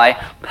is why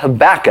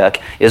Habakkuk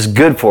is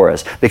good for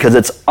us, because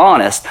it's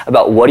honest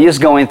about what he is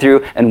going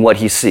through and what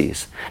he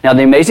sees. Now,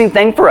 the amazing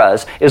thing for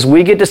us is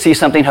we get to see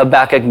something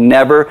Habakkuk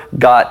never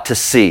got to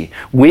see.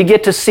 We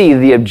get to see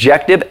the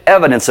objective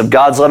evidence of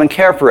God's love and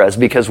care for us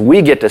because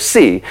we get to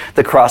see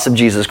the cross of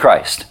Jesus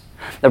Christ.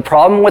 The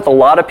problem with a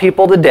lot of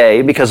people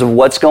today, because of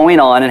what's going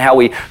on and how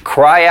we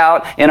cry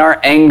out in our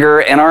anger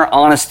and our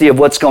honesty of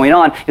what's going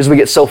on, is we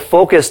get so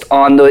focused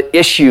on the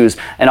issues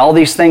and all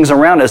these things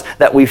around us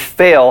that we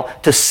fail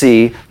to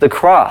see the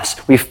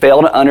cross. We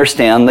fail to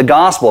understand the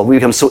gospel. We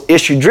become so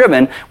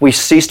issue-driven, we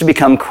cease to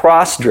become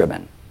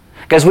cross-driven.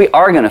 Because we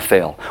are going to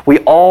fail. We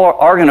all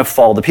are going to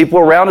fall. The people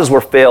around us will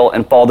fail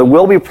and fall. There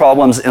will be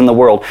problems in the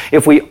world.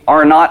 If we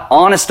are not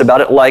honest about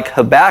it like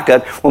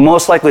Habakkuk, we'll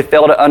most likely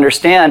fail to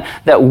understand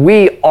that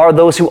we are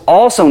those who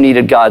also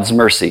needed God's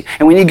mercy.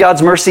 And we need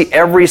God's mercy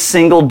every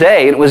single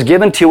day. And it was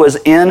given to us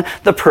in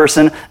the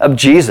person of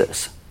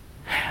Jesus.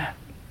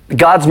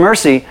 God's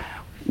mercy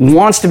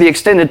wants to be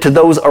extended to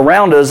those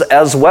around us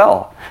as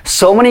well.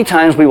 So many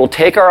times we will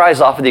take our eyes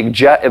off of the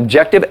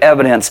objective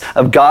evidence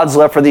of God's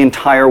love for the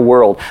entire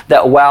world,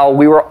 that while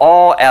we were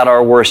all at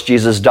our worst,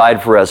 Jesus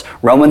died for us.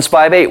 Romans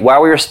 5:8,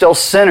 while we were still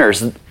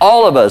sinners,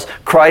 all of us,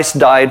 Christ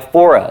died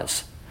for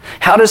us.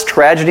 How does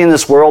tragedy in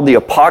this world, the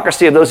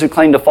hypocrisy of those who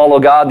claim to follow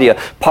God, the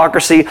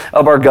hypocrisy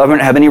of our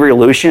government have any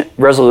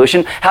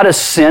resolution? How does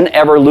sin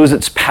ever lose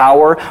its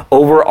power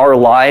over our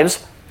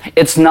lives?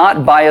 It's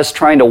not by us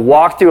trying to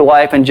walk through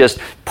life and just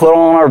put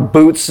on our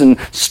boots and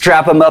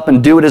strap them up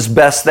and do it as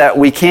best that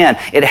we can.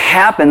 It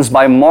happens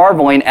by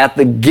marveling at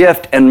the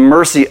gift and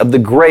mercy of the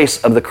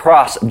grace of the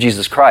cross of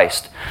Jesus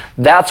Christ.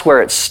 That's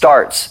where it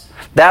starts.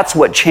 That's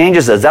what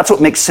changes us. That's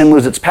what makes sin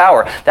lose its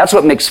power. That's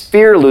what makes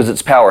fear lose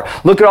its power.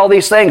 Look at all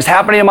these things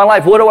happening in my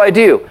life. What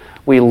do?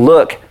 We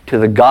look to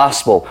the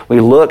gospel. We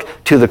look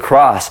to the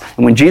cross.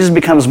 And when Jesus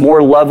becomes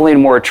more lovely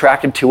and more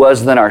attractive to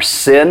us than our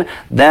sin,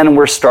 then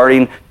we're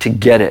starting to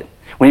get it.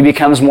 When he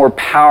becomes more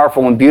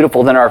powerful and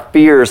beautiful than our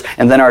fears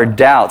and than our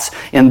doubts.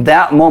 In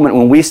that moment,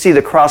 when we see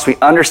the cross, we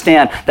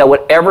understand that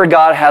whatever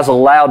God has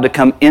allowed to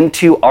come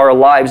into our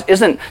lives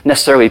isn't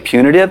necessarily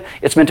punitive.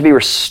 It's meant to be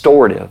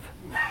restorative.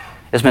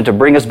 It's meant to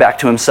bring us back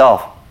to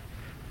himself.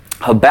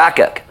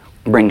 Habakkuk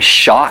brings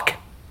shock,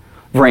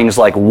 brings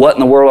like, what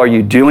in the world are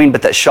you doing?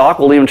 But that shock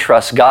will even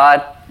trust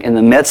God in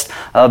the midst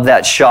of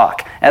that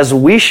shock, as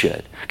we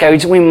should. Okay,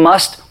 we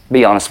must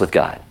be honest with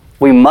God.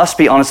 We must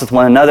be honest with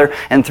one another.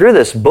 And through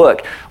this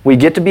book, we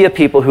get to be a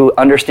people who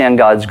understand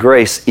God's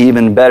grace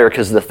even better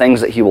because of the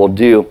things that he will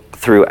do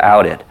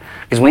throughout it.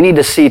 Because we need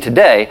to see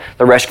today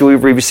the rescue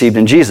we've received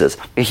in Jesus.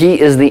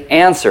 He is the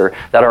answer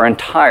that our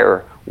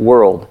entire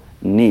world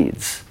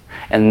needs.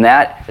 And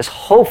that is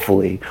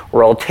hopefully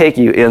where I'll take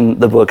you in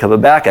the book of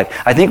Habakkuk.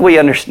 I think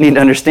we need to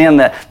understand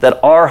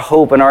that our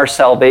hope and our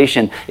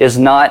salvation is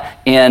not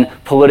in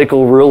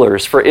political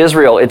rulers. For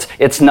Israel,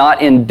 it's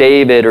not in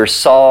David or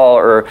Saul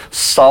or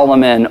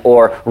Solomon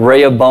or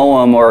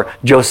Rehoboam or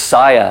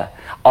Josiah.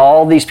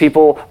 All these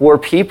people were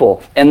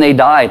people, and they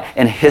died,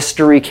 and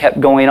history kept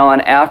going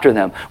on after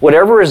them.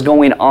 Whatever is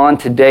going on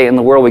today in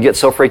the world we get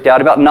so freaked out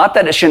about, not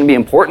that it shouldn't be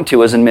important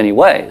to us in many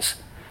ways,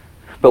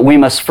 but we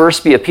must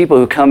first be a people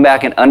who come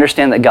back and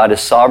understand that God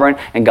is sovereign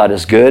and God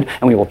is good,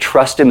 and we will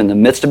trust him in the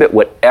midst of it,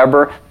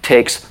 whatever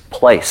takes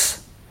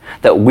place.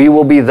 That we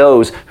will be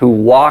those who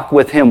walk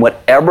with him,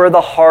 whatever the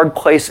hard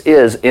place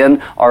is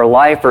in our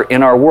life or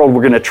in our world,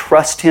 we're going to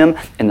trust him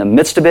in the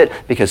midst of it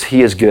because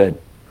he is good.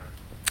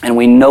 And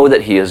we know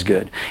that he is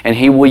good. And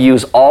he will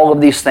use all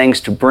of these things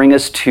to bring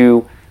us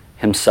to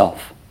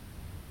himself.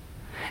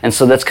 And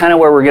so that's kind of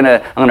where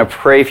I'm going to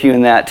pray for you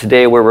in that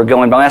today, where we're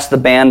going. But I'll ask the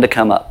band to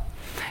come up.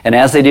 And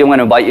as they do, I'm going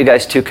to invite you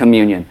guys to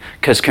communion,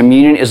 because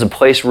communion is a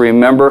place where we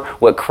remember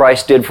what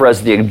Christ did for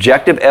us, the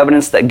objective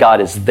evidence that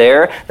God is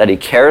there, that he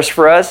cares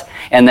for us,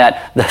 and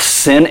that the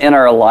sin in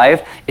our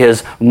life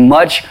is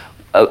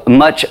a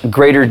much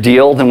greater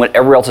deal than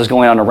whatever else is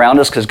going on around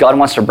us, because God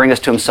wants to bring us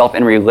to himself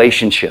in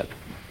relationship.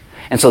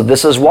 And so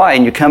this is why,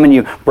 and you come and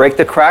you break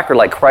the cracker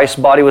like Christ's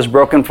body was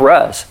broken for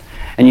us.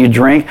 And you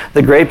drink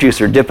the grape juice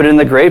or dip it in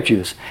the grape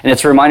juice. And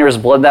it's a reminder of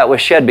his blood that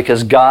was shed,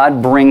 because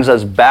God brings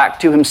us back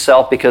to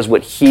himself because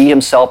what he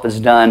himself has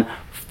done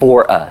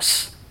for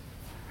us.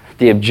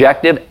 The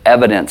objective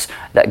evidence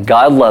that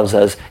God loves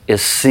us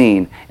is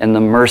seen in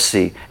the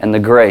mercy and the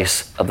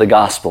grace of the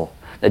gospel,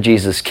 that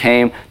Jesus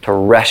came to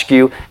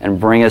rescue and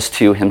bring us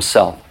to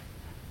himself.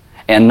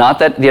 And not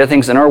that the other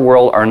things in our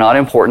world are not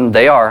important,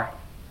 they are.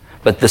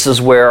 But this is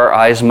where our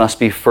eyes must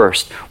be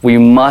first. We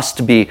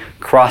must be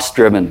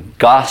cross-driven,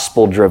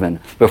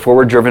 gospel-driven, before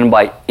we're driven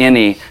by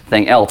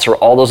anything else, or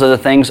all those other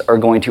things are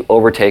going to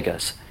overtake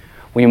us.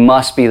 We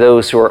must be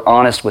those who are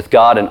honest with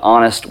God and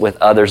honest with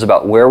others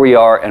about where we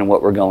are and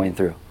what we're going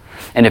through.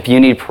 And if you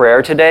need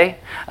prayer today,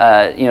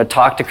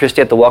 talk to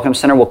Christy at the Welcome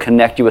Center. We'll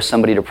connect you with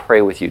somebody to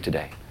pray with you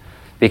today.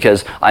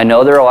 Because I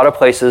know there are a lot of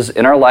places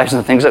in our lives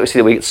and the things that we see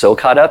that we get so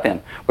caught up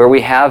in, where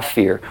we have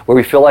fear, where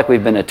we feel like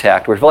we've been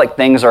attacked, where we feel like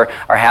things are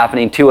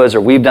happening to us,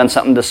 or we've done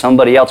something to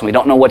somebody else and we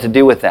don't know what to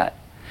do with that.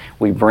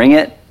 We bring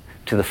it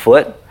to the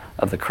foot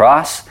of the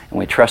cross, and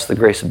we trust the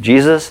grace of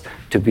Jesus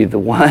to be the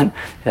one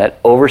that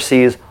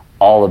oversees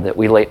all of it.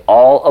 We lay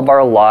all of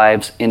our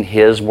lives in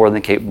his more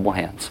than capable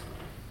hands.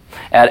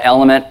 At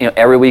Element,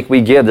 every week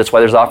we give. That's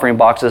why there's offering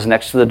boxes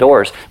next to the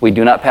doors. We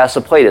do not pass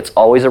the plate. It's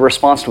always a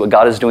response to what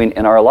God is doing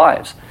in our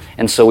lives.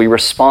 And so we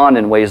respond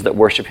in ways that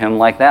worship him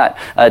like that.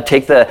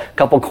 Take the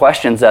couple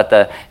questions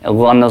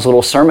on those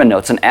little sermon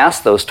notes and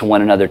ask those to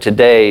one another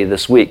today,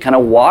 this week. Kind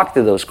of walk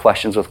through those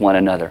questions with one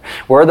another.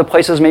 Where are the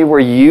places maybe where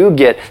you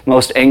get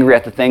most angry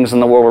at the things in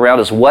the world around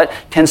us? What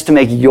tends to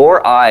make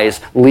your eyes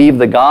leave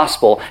the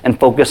gospel and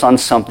focus on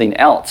something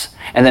else?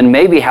 And then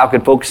maybe how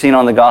could focusing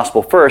on the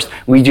gospel first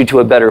lead you to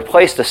a better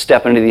place to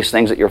step into these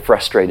things that you're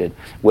frustrated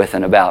with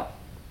and about?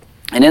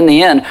 And in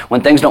the end,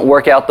 when things don't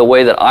work out the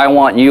way that I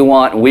want, you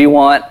want, we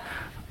want,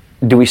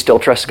 do we still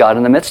trust God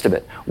in the midst of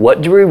it?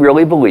 What do we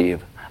really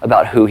believe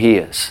about who he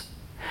is?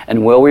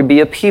 And will we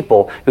be a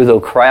people who, though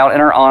cry out in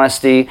our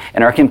honesty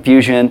and our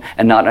confusion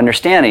and not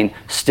understanding,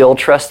 still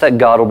trust that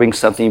God will bring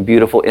something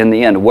beautiful in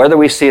the end, whether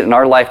we see it in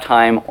our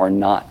lifetime or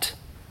not?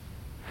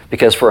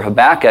 Because for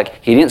Habakkuk,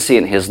 he didn't see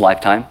it in his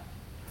lifetime.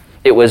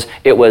 It was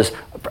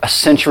a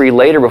century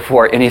later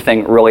before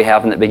anything really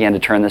happened that began to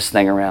turn this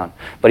thing around.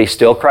 But he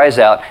still cries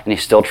out, and he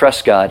still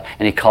trusts God,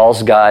 and he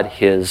calls God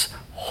his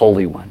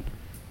Holy One,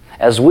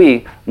 as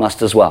we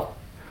must as well.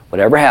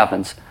 Whatever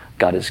happens,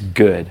 God is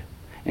good,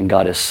 and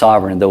God is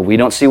sovereign. Though we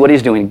don't see what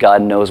he's doing,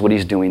 God knows what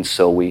he's doing,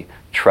 so we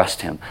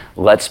trust him.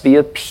 Let's be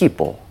a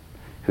people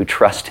who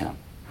trust him.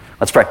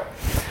 Let's pray.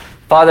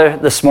 Father,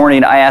 this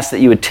morning I ask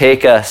that you would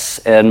take us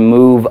and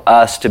move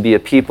us to be a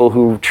people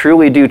who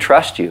truly do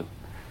trust you,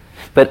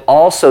 but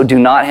also do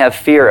not have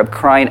fear of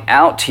crying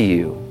out to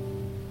you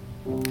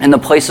in the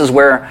places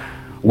where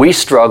we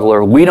struggle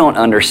or we don't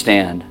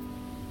understand.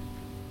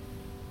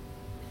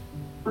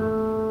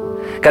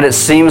 God, it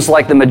seems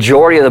like the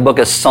majority of the book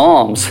of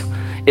Psalms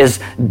is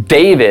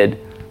David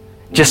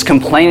just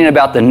complaining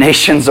about the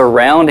nations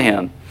around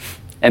him.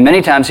 And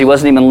many times he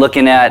wasn't even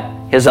looking at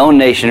his own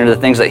nation or the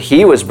things that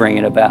he was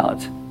bringing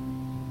about.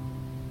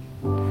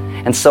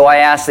 And so I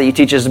ask that you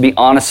teach us to be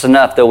honest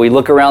enough, though we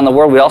look around the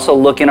world, we also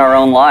look in our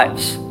own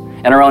lives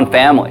and our own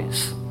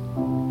families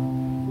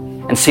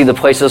and see the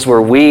places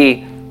where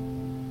we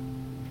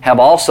have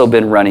also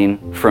been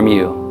running from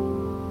you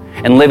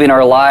and living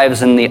our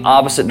lives in the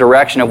opposite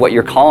direction of what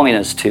you're calling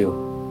us to.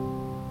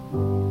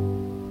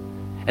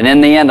 And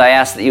in the end, I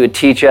ask that you would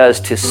teach us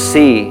to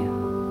see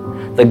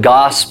the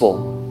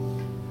gospel,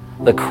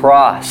 the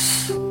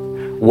cross,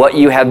 what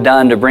you have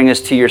done to bring us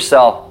to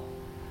yourself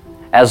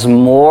as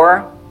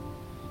more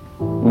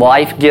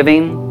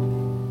life-giving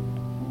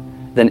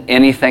than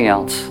anything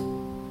else.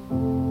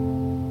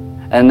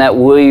 And that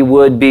we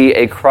would be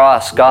a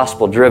cross,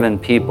 gospel-driven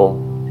people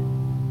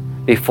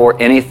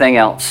before anything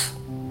else.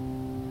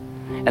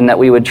 And that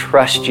we would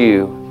trust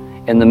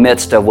you in the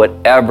midst of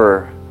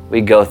whatever we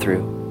go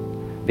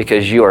through,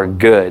 because you are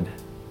good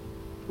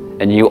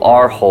and you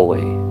are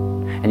holy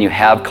and you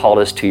have called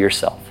us to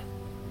yourself.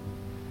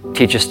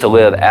 Teach us to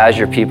live as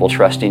your people,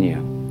 trusting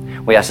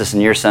you. We ask this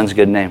in your Son's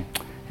good name.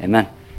 Amen.